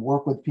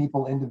work with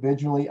people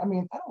individually. I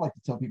mean, I don't like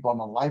to tell people I'm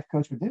a life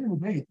coach, but at the end of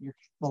the day, you're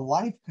the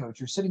life coach.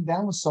 You're sitting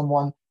down with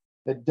someone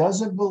that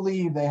doesn't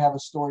believe they have a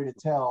story to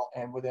tell.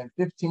 And within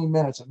 15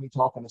 minutes of me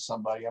talking to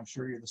somebody, I'm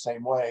sure you're the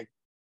same way,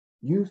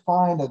 you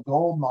find a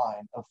gold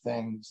mine of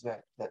things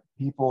that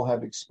people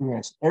have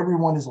experienced.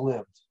 Everyone has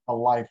lived a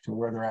life to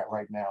where they're at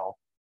right now.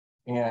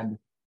 And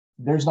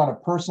there's not a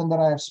person that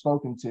I have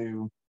spoken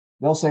to.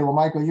 They'll say, well,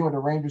 Michael, you went to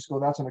Ranger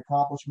School. That's an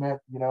accomplishment.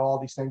 All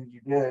these things that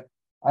you did.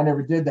 I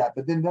never did that.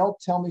 But then they'll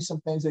tell me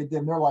some things they did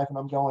in their life, and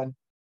I'm going,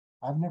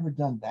 I've never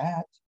done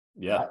that.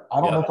 Yeah.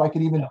 I don't know if I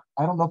could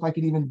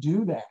even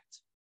do that.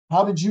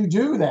 How did you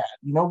do that?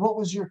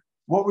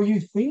 What were you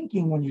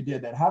thinking when you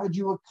did that? How did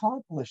you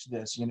accomplish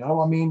this?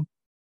 I mean,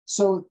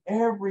 so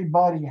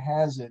everybody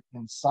has it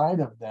inside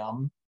of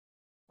them.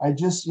 I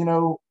just,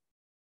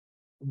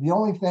 the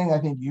only thing I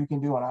think you can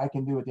do and I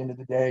can do at the end of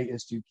the day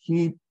is to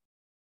keep,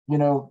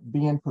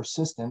 being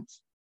persistent,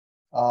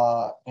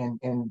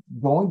 and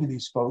going to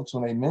these folks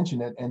when they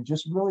mention it, and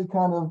just really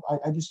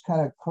I just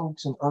kind of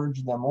coax and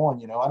urge them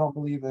on. I don't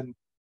believe in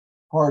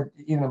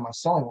even in my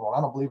selling world,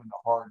 I don't believe in the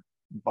hard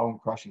bone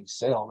crushing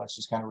sale. That's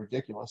just kind of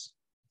ridiculous.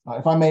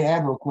 If I may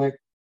add real quick,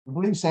 I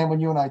believe, Sam, when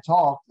you and I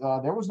talked,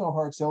 there was no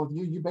hard sell with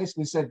you. You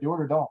basically said, do it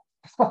or don't.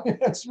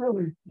 That's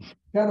really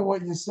kind of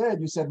what you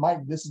said. You said,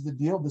 Mike, this is the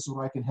deal. This is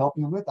what I can help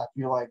you with. I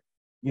feel like,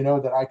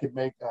 that I could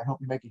help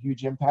you make a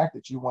huge impact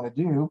that you want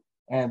to do.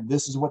 And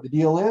this is what the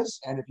deal is.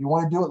 And if you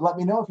want to do it, let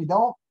me know. If you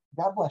don't,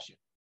 God bless you.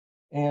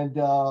 And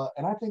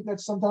I think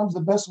that's sometimes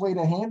the best way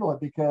to handle it,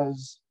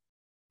 because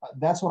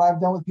that's what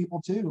I've done with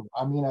people too.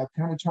 I mean, I've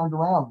kind of turned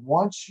around.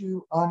 Once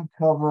you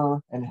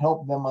uncover and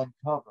help them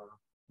uncover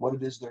what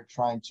it is they're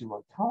trying to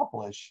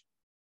accomplish,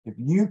 if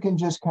you can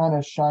just kind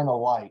of shine a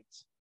light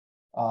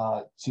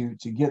to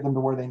get them to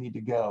where they need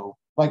to go.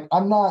 Like,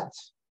 I'm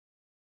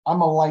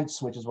a light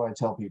switch is what I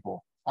tell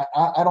people.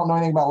 I don't know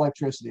anything about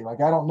electricity. Like,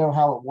 I don't know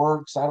how it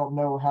works. I don't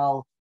know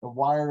how the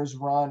wires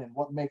run and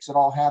what makes it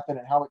all happen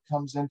and how it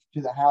comes into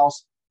the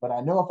house. But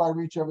I know if I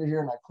reach over here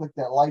and I click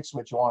that light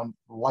switch on,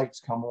 the lights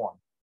come on.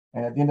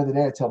 And at the end of the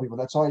day, I tell people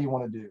that's all you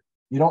want to do.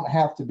 You don't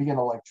have to be an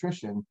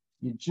electrician.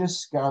 You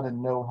just got to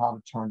know how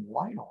to turn the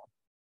light on.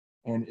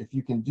 And if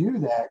you can do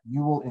that,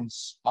 you will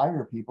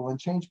inspire people and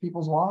change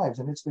people's lives.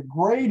 And it's the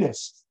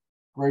greatest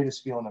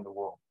feeling in the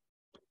world.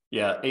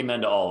 Yeah,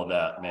 amen to all of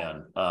that,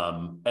 man.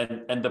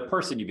 And the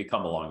person you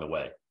become along the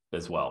way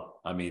as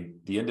well. I mean,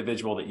 the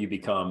individual that you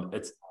become,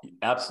 it's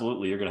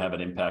absolutely, you're going to have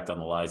an impact on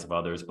the lives of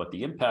others, but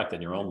the impact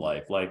in your own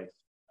life, like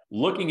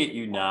looking at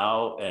you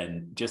now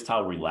and just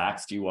how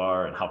relaxed you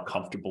are and how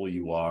comfortable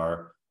you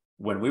are.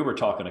 When we were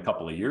talking a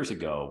couple of years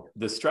ago,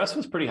 the stress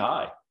was pretty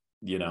high,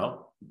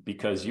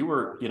 because you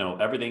were,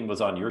 everything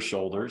was on your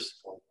shoulders.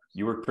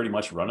 You were pretty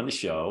much running the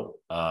show.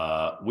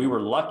 We were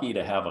lucky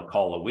to have a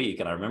call a week.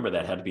 And I remember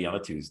that had to be on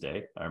a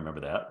Tuesday. I remember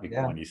that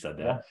when you said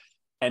that. Yeah.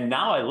 And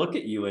now I look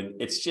at you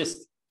and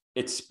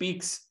it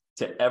speaks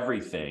to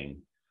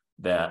everything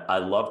that I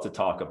love to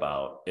talk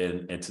about.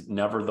 And it's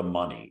never the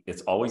money.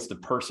 It's always the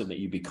person that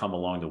you become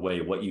along the way,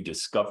 what you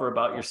discover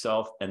about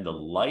yourself and the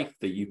life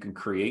that you can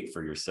create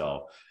for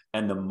yourself.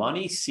 And the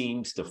money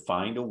seems to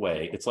find a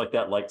way. It's like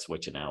that light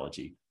switch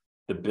analogy.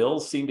 The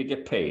bills seem to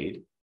get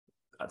paid.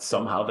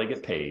 Somehow they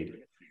get paid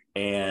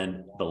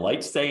and the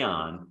lights stay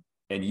on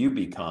and you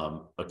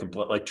become a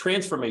complete, like,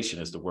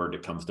 transformation is the word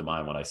that comes to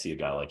mind when I see a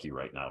guy like you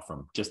right now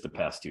from just the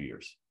past 2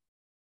 years.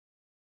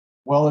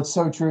 Well, it's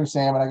so true,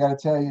 Sam. And I got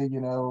to tell you, the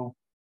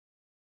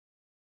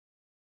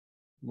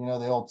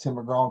old Tim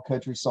McGraw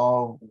country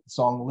song,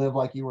 Live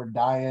Like You Were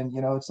Dying.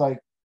 It's like,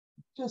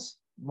 just,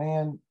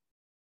 man,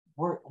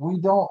 we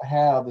don't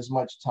have as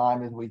much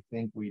time as we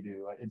think we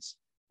do.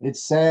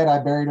 It's sad. I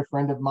buried a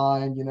friend of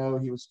mine,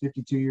 he was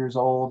 52 years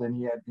old and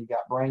he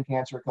got brain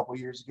cancer a couple of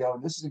years ago.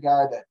 And this is a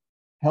guy that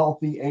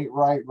healthy, ate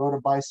right, rode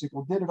a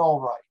bicycle, did it all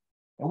right.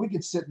 And we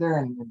could sit there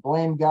and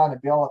blame God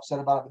and be all upset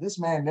about it. But this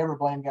man never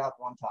blamed God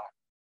one time.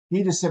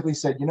 He just simply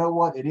said, you know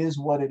what? It is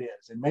what it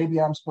is. And maybe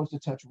I'm supposed to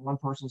touch one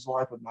person's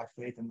life with my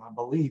faith and my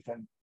belief.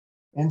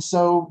 And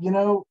so,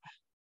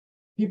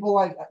 people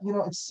like,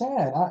 it's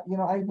sad.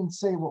 I even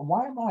say, well,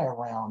 why am I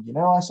around?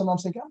 I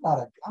sometimes think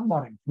I'm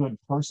not a good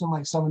person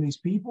like some of these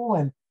people.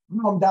 And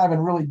I'm diving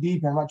really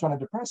deep, and I'm not trying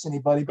to depress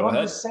anybody, but Go I'm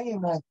ahead. just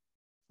saying that,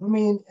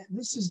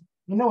 this is,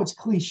 it's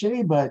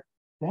cliche, but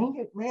dang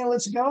it, man,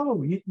 let's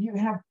go. You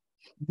have,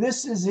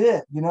 this is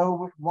it,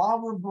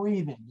 while we're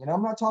breathing,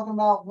 I'm not talking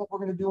about what we're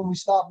going to do when we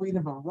stop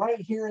breathing, but right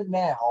here and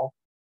now.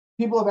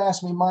 People have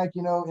asked me, Mike,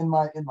 in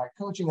my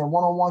coaching and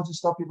one-on-ones and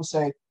stuff, people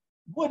say,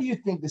 what do you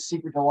think the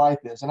secret to life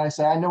is? And I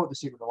say, I know what the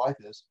secret to life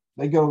is.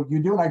 They go,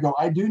 you do? And I go,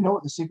 I do know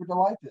what the secret to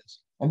life is.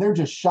 And they're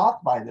just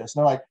shocked by this.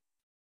 And they're like,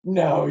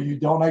 no, you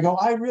don't. I go,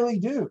 I really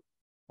do.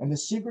 And the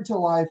secret to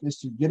life is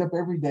to get up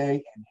every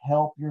day and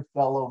help your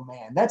fellow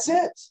man. That's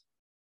it.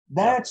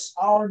 That's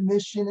our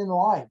mission in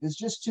life, is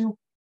just to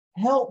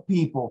help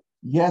people.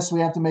 Yes, we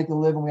have to make a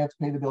living. We have to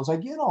pay the bills. I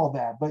get all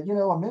that. But,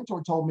 a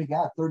mentor told me,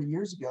 God, 30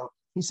 years ago,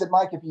 he said,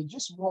 Mike, if you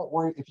just won't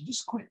worry, if you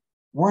just quit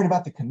worrying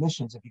about the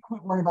commissions, if you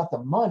quit worrying about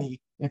the money,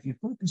 if you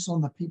focus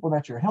on the people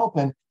that you're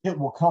helping, it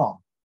will come.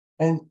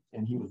 And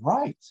he was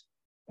right.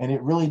 And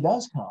it really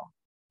does come.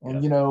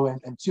 And,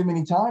 and too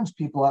many times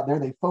people out there,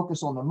 they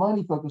focus on the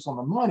money.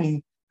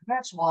 And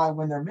that's why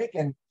when they're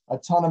making a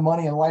ton of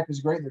money and life is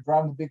great, they're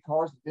driving the big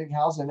cars, the big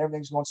houses, and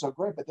everything's going so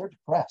great, but they're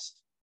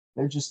depressed.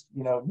 They're just,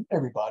 not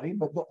everybody,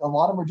 but a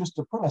lot of them are just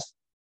depressed.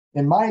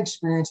 In my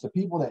experience, the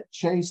people that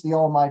chase the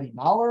almighty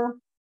dollar,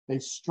 they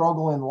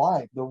struggle in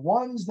life. The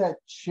ones that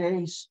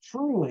chase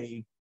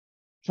truly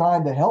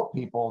trying to help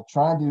people,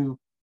 trying to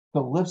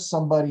lift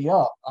somebody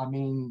up.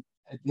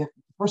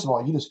 First of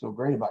all, you just feel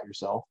great about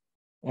yourself.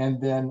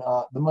 And then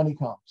the money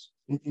comes.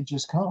 It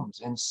just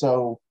comes. And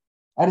so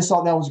I just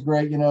thought that was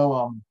great.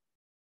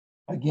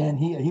 Again,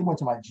 he went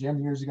to my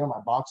gym years ago,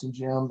 my boxing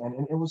gym,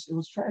 and it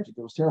was tragic.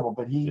 It was terrible.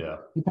 But he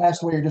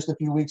passed away just a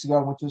few weeks ago.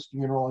 I went to his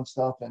funeral and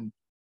stuff.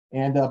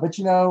 But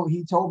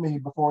he told me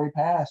before he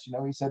passed,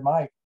 he said,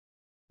 Mike,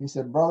 he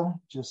said, brother,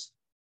 just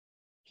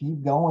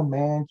keep going,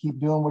 man. Keep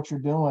doing what you're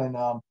doing.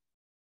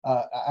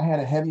 I had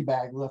a heavy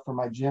bag left from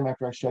my gym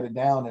after I shut it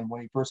down. And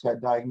when he first got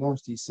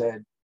diagnosed, he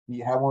said, do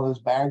you have one of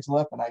those bags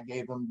left? And I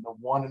gave him the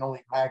one and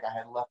only bag I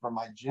had left from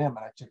my gym.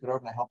 And I took it over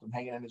and I helped him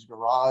hang it in his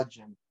garage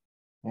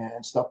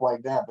and stuff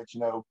like that. But,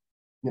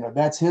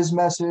 that's his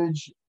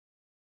message.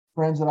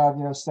 Friends that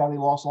I've, sadly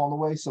lost along the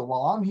way. So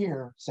while I'm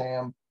here,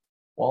 Sam,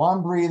 while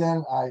I'm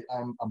breathing,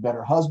 I'm a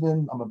better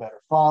husband. I'm a better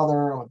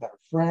father. I'm a better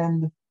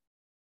friend.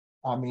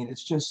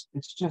 It's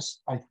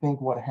just, I think,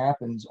 what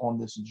happens on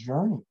this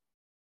journey.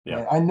 Yeah.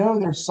 And I know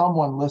there's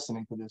someone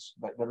listening to this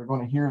that are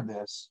going to hear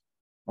this,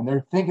 and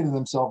they're thinking to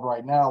themselves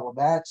right now, well,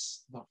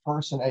 that's the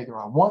person either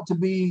I want to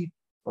be,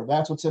 or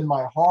that's what's in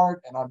my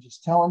heart. And I'm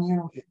just telling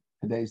you,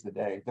 today's the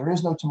day. There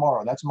is no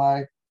tomorrow. That's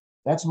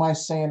my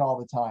saying all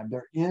the time.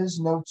 There is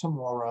no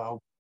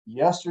tomorrow.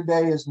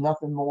 Yesterday is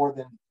nothing more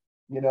than,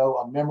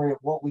 a memory of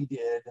what we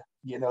did.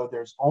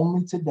 There's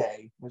only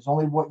today. There's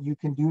only what you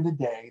can do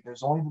today.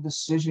 There's only the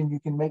decision you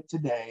can make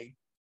today.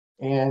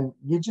 And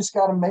you just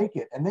got to make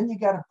it. And then you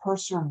got to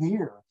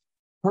persevere.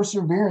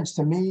 Perseverance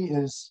to me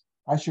is,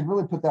 I should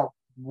really put that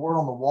word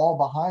on the wall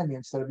behind me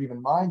instead of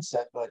even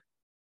mindset. But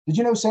did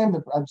you know, Sam,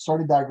 that I'm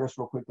sorry to digress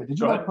real quick, but did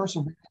you know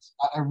perseverance?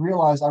 I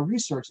realized, I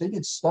researched, they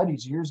did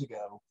studies years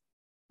ago.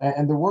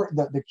 And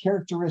the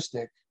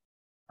characteristic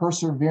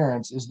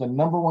perseverance is the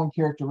number one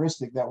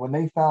characteristic that when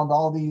they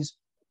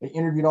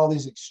interviewed all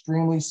these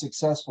extremely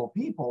successful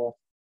people,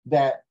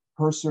 that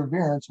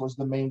perseverance was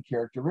the main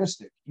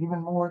characteristic, even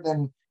more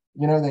than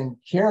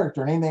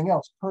character and anything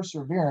else.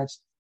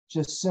 Perseverance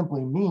just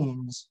simply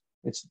means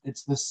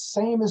it's the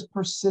same as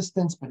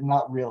persistence, but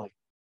not really.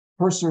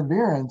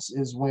 Perseverance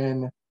is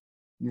when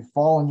you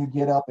fall and you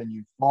get up, and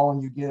you fall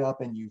and you get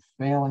up, and you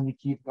fail and you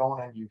keep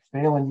going, and you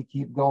fail and you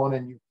keep going,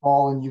 and you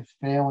fall and you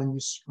fail and you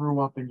screw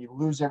up and you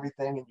lose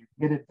everything and you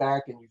get it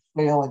back and you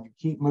fail and you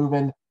keep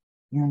moving.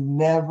 You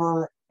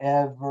never,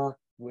 ever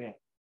quit.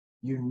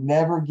 You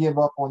never give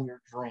up on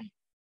your dream,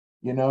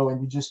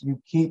 and you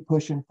keep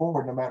pushing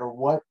forward no matter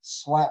what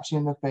slaps you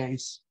in the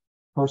face.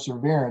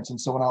 Perseverance.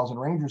 And so when I was in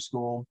Ranger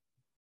School,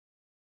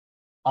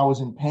 I was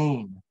in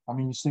pain.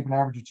 You sleep an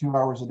average of 2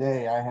 hours a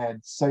day. I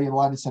had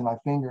cellulitis in my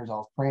fingers. I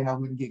was praying I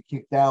wouldn't get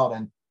kicked out.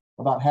 And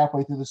about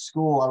halfway through the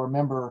school, I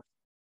remember,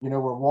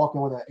 we're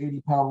walking with an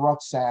 80-pound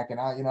rucksack, and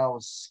I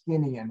was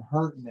skinny and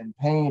hurting and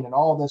pain and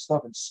all this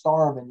stuff and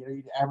starving.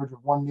 You'd average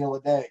of one meal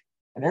a day.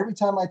 And every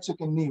time I took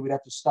a knee, we'd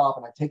have to stop,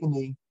 and I'd take a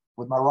knee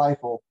with my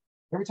rifle.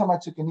 Every time I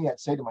took a knee, I'd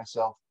say to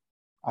myself,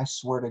 I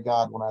swear to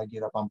God, when I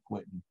get up, I'm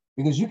quitting.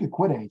 Because you could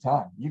quit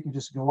anytime. You could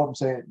just go up and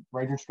say,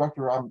 Ranger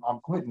instructor, I'm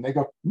quitting. They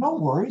go, no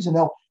worries. And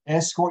they'll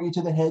escort you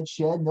to the head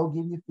shed, and they'll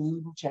give you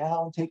food and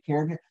chow and take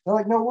care of you. They're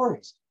like, no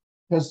worries.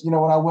 Because, when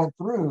I went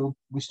through,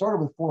 we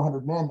started with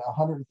 400 men,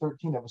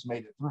 113 of us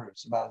made it through.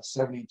 It's about a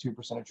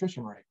 72%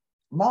 attrition rate.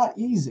 Not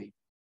easy.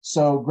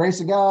 So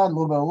grace of God, a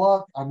little bit of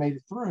luck, I made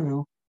it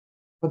through.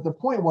 But the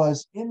point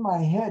was, in my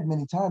head,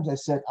 many times I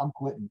said, I'm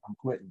quitting, I'm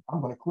quitting,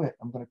 I'm going to quit,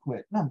 I'm going to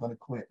quit, and I'm going to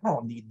quit. I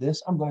don't need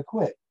this, I'm going to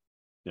quit.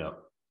 Yeah.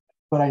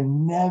 But I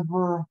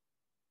never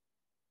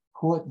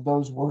put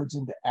those words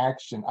into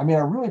action. I mean, I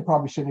really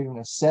probably shouldn't even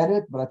have said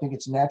it, but I think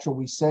it's natural.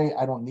 We say,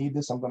 I don't need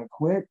this, I'm going to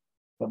quit.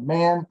 But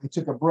man, I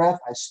took a breath,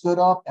 I stood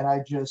up, and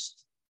I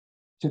just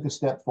took a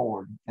step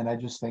forward. And I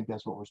just think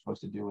that's what we're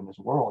supposed to do in this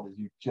world, is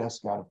you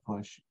just got to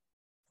push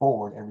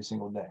forward every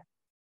single day.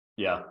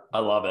 Yeah, I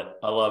love it.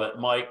 I love it.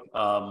 Mike,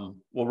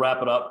 we'll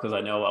wrap it up because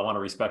I know I want to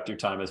respect your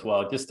time as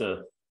well. Just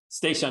a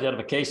station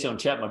identification. I'm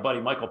chatting with my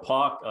buddy, Michael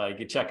Pock. You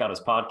can check out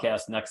his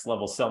podcast, Next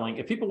Level Selling.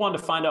 If people wanted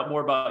to find out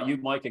more about you,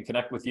 Mike, and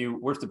connect with you,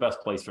 where's the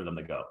best place for them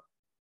to go?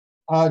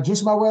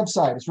 Just my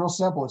website. It's real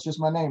simple. It's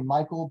just my name,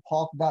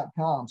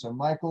 michaelpaulk.com. So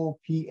Michael,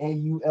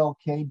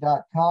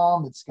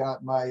 PAULK.com. It's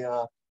got my,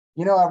 I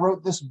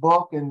wrote this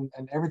book and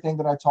everything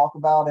that I talk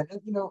about.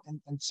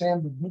 And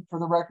Sam, the book for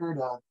the record,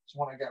 it's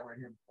one I got right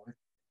here before.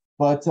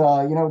 But,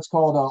 it's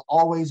called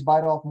Always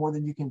Bite Off More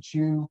Than You Can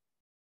Chew.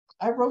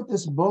 I wrote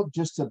this book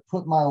just to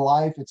put my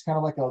life. It's kind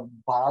of like a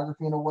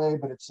biography in a way,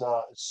 but it's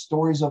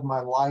stories of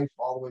my life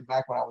all the way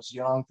back when I was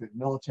young, through the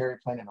military,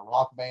 playing in a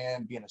rock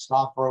band, being a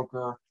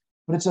stockbroker.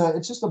 But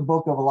it's just a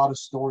book of a lot of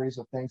stories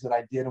of things that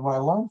I did and what I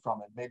learned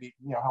from it. Maybe,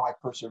 how I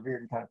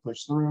persevered and kind of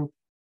pushed through.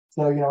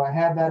 So, I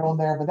had that on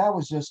there, but that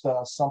was just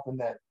something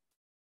that,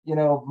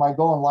 my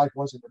goal in life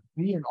wasn't to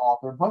be an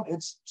author, but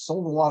it's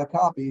sold a lot of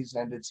copies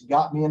and it's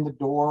got me in the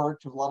door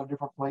to a lot of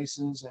different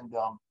places. And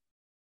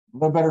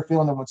no better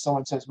feeling than when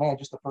someone says, man,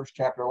 just the first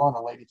chapter alone,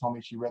 a lady told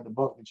me she read the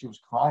book and she was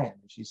crying.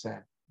 And she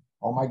said,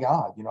 oh my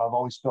God, I've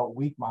always felt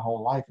weak my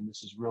whole life. And this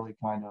has really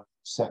kind of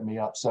set me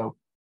up. So,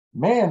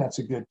 man, that's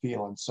a good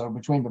feeling. So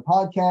between the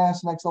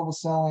podcast, Next Level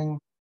Selling,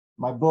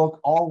 my book,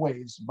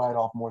 Always Bite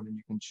Off More Than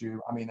You Can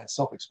Chew. I mean, that's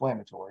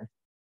self-explanatory.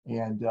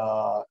 And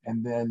then,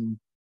 and then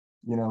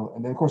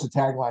of course the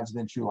taglines,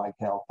 then chew like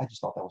hell. I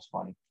just thought that was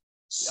funny.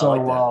 So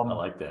I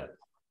like that.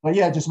 But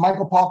yeah, just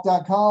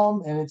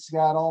michaelpaulk.com, and it's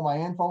got all my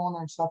info on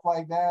there and stuff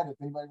like that. If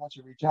anybody wants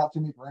to reach out to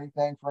me for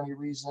anything, for any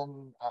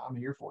reason, I'm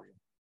here for you.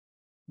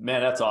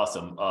 Man, that's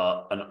awesome.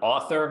 An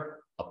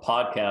author, a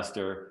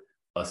podcaster,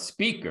 a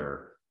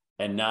speaker,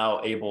 and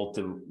now able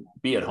to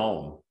be at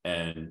home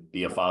and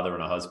be a father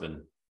and a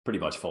husband pretty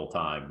much full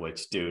time,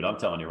 which, dude, I'm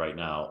telling you right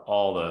now,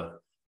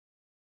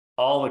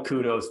 all the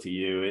kudos to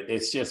you.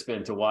 It's just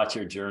been to watch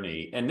your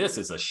journey. And this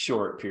is a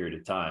short period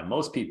of time.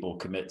 Most people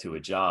commit to a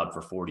job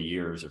for 40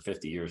 years or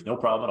 50 years. No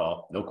problem at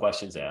all. No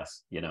questions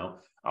asked.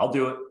 I'll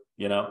do it,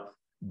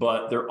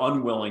 but they're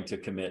unwilling to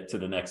commit to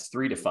the next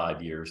 3 to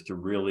 5 years to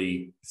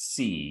really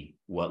see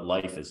what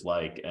life is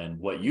like and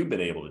what you've been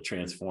able to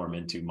transform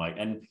into, Mike.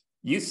 And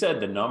you said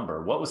the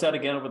number. What was that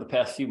again over the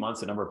past few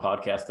months, the number of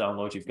podcast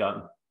downloads you've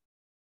gotten?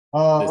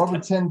 Over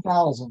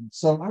 10,000.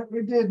 So I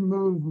did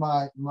move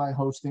my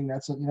hosting.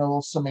 That's a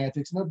little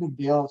semantics, no big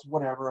deal. It's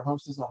whatever. A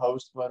host is a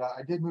host, but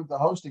I did move the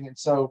hosting. And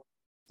so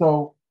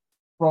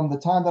from the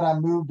time that I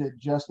moved it,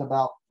 just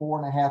about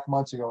 4.5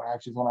 months ago,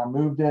 actually, when I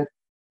moved it,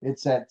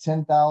 it's at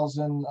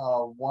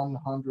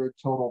 10,100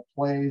 total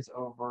plays.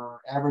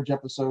 Over average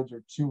episodes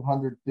are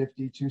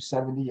 250,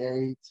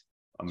 278,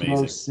 Amazing.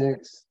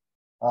 206.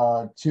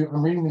 I'm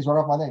reading these right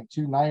off my thing,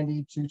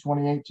 290,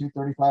 228,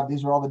 235.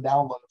 These are all the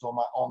downloads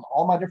on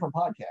all my different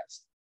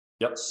podcasts.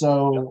 Yep.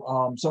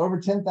 So, so over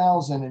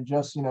 10,000 in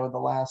just, the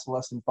last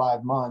less than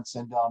 5 months.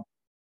 And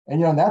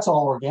that's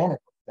all organic.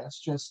 That's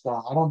just,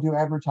 I don't do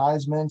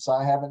advertisements.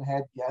 I haven't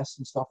had guests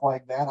and stuff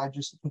like that. I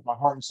just put my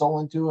heart and soul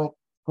into it,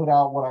 put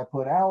out what I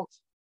put out.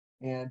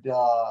 And,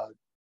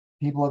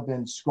 people have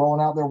been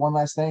scrolling out there. One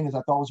last thing is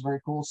I thought was very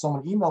cool.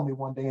 Someone emailed me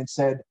one day and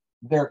said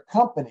their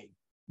company,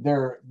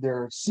 their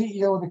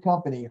CEO of the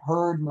company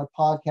heard my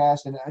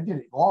podcast, and I did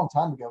it a long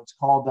time ago. It's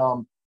called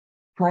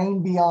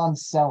Train Beyond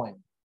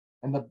Selling.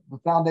 And the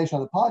foundation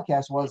of the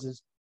podcast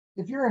is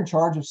if you're in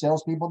charge of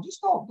salespeople,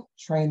 just don't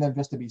train them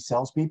just to be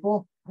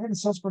salespeople. I had a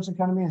salesperson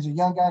come to me as a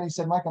young guy and he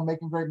said, Mike, I'm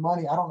making great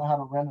money. I don't know how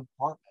to rent an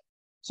apartment.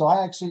 So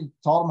I actually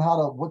taught him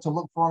what to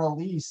look for in a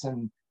lease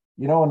and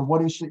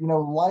what he should,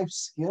 life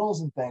skills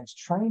and things.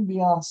 Train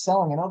beyond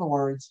selling. In other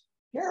words,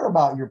 care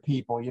about your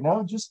people,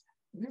 just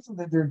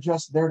that they're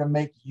just there to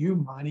make you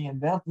money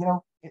and them,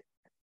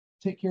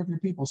 take care of your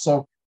people.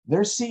 So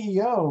their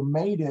CEO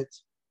made it,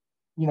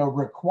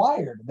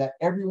 required that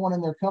everyone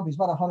in their company,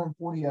 about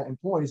 140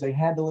 employees, they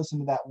had to listen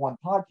to that one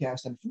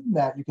podcast. And from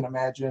that, you can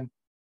imagine,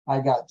 I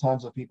got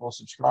tons of people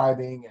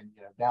subscribing and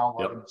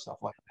downloading and stuff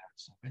like that.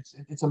 So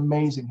it's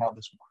amazing how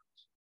this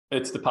works.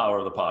 It's the power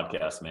of the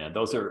podcast, man.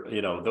 Those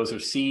are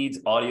seeds,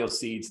 audio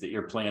seeds that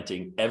you're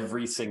planting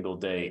every single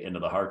day into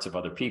the hearts of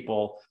other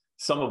people.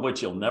 Some of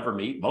which you'll never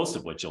meet, most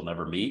of which you'll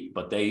never meet,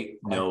 but they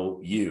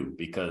know you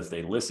because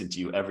they listen to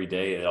you every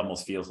day. It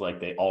almost feels like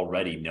they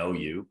already know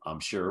you, I'm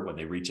sure, when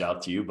they reach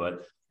out to you.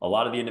 But a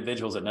lot of the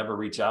individuals that never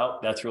reach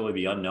out, that's really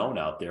the unknown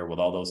out there with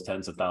all those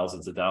tens of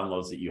thousands of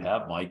downloads that you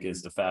have, Mike,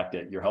 is the fact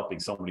that you're helping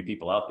so many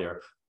people out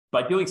there.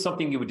 by doing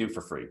something you would do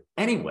for free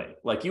anyway.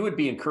 Like you would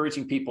be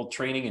encouraging people,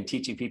 training and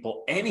teaching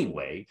people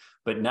anyway,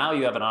 but now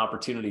you have an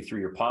opportunity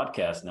through your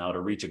podcast now to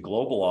reach a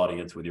global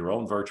audience with your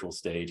own virtual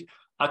stage.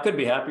 I couldn't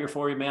be happier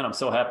for you, man. I'm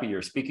so happy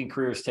your speaking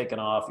career has taken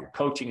off. Your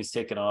coaching has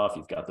taken off.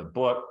 You've got the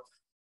book.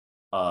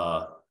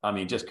 I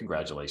mean, just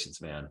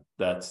congratulations, man.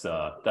 That's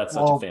such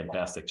a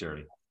fantastic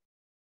journey.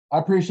 I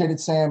appreciate it,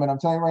 Sam. And I'm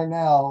telling you right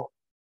now,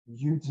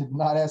 you did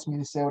not ask me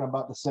to say what I'm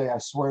about to say. I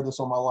swear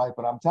this on my life,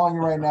 but I'm telling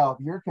you right now, if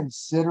you're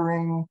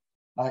considering,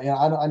 and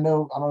I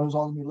know who's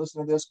all going to be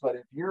listening to this, but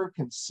if you're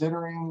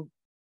considering,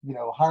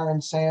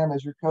 hiring Sam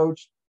as your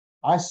coach,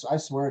 I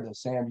swear to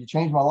Sam, you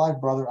changed my life,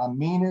 brother. I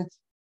mean it.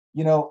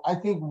 I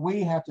think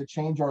we have to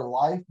change our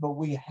life, but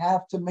we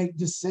have to make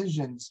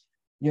decisions.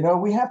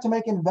 We have to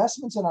make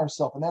investments in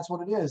ourselves, and that's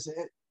what it is.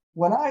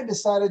 When I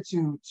decided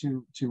to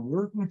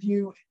work with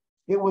you,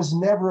 it was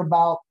never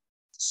about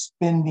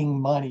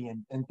spending money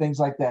and things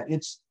like that.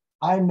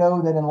 I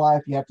know that in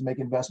life you have to make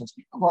investments.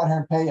 People go out here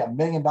and pay $1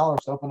 million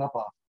to open up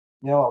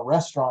a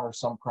restaurant or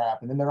some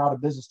crap, and then they're out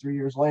of business 3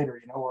 years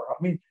later.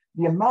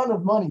 The amount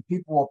of money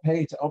people will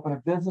pay to open a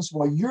business.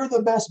 Well, you're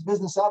the best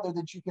business out there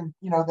that you can,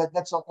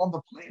 that's on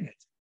the planet.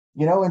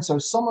 And so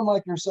someone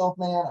like yourself,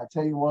 man, I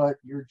tell you what,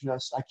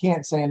 I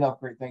can't say enough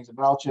great things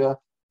about you.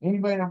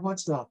 Anybody that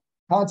wants to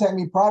contact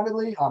me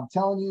privately, I'm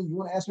telling you, you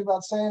want to ask me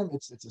about Sam,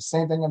 it's the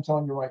same thing I'm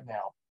telling you right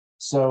now.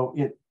 So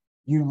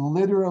you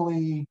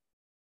literally,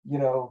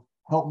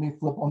 help me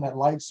flip on that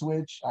light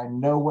switch. I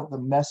know what the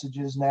message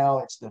is now.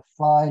 It's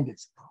defined,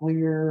 it's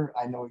clear.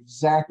 I know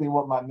exactly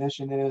what my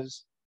mission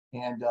is.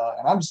 And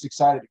I'm just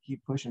excited to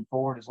keep pushing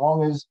forward. As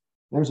long as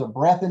there's a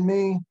breath in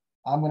me,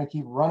 I'm going to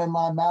keep running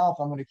my mouth.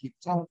 I'm going to keep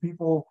telling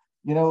people,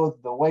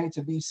 the way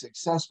to be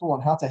successful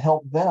and how to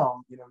help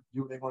them,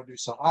 do what they want to do.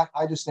 So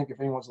I just think if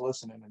anyone's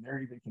listening and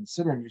they're even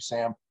considering you,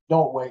 Sam,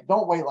 don't wait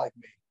like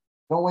me.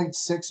 Don't wait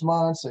 6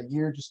 months, a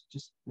year, just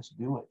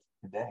do it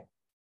today.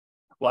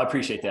 Well, I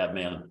appreciate that,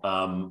 man.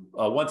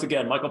 Once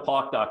again,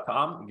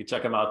 michaelpock.com. You can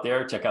check him out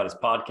there. Check out his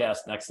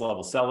podcast, Next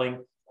Level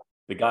Selling.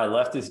 The guy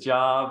left his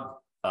job,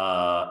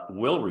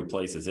 will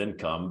replace his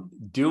income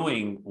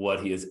doing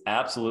what he is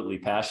absolutely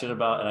passionate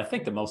about. And I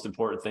think the most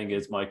important thing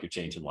is, Mike, you're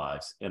changing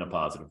lives in a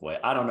positive way.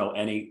 I don't know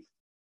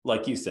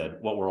like you said,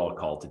 what we're all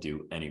called to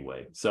do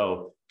anyway.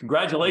 So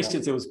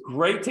congratulations. It was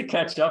great to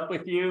catch up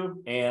with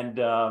you.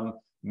 And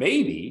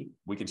maybe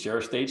we could share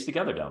a stage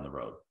together down the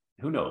road.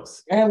 Who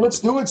knows? And let's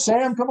do it,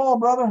 Sam. Come on,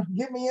 brother.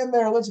 Get me in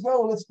there. Let's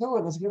go. Let's do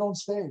it. Let's get on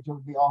stage. It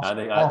would be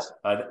awesome.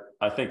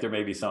 I think there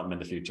may be something in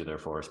the future there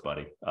for us,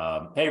 buddy.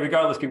 Hey,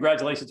 regardless,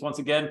 congratulations once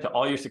again to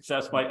all your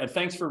success, Mike. And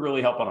thanks for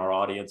really helping our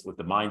audience with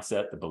the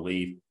mindset, the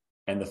belief,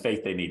 and the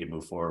faith they need to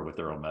move forward with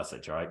their own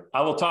message. All right.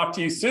 I will talk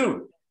to you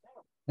soon.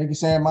 Thank you,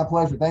 Sam. My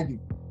pleasure. Thank you.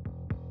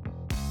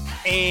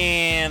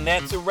 And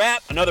that's a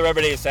wrap. Another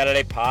Everyday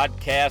Saturday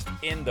podcast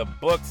in the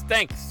books.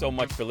 Thanks so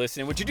much for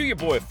listening. Would you do your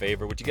boy a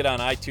favor? Would you get on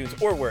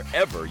iTunes or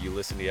wherever you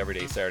listen to the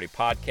Everyday Saturday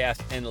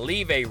podcast and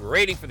leave a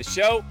rating for the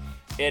show?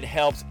 It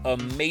helps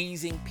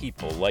amazing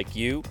people like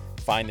you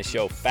find the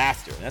show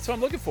faster. And that's what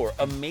I'm looking for,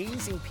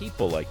 amazing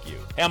people like you.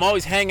 Hey, I'm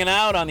always hanging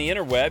out on the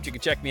interwebs. You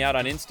can check me out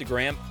on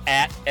Instagram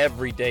at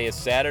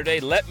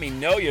EverydayIsSaturday. Let me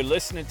know you're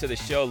listening to the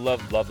show.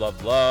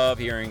 Love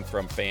hearing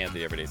from fans of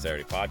the Everyday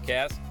Saturday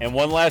podcast. And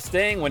one last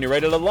thing, when you're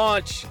ready to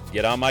launch,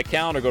 get on my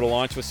calendar, go to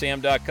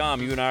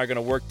launchwithsam.com. You and I are going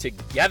to work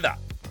together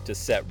to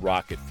set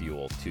rocket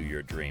fuel to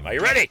your dream. Are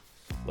you ready?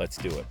 Let's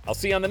do it. I'll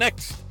see you on the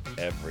next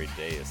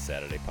Everyday is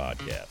Saturday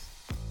podcast.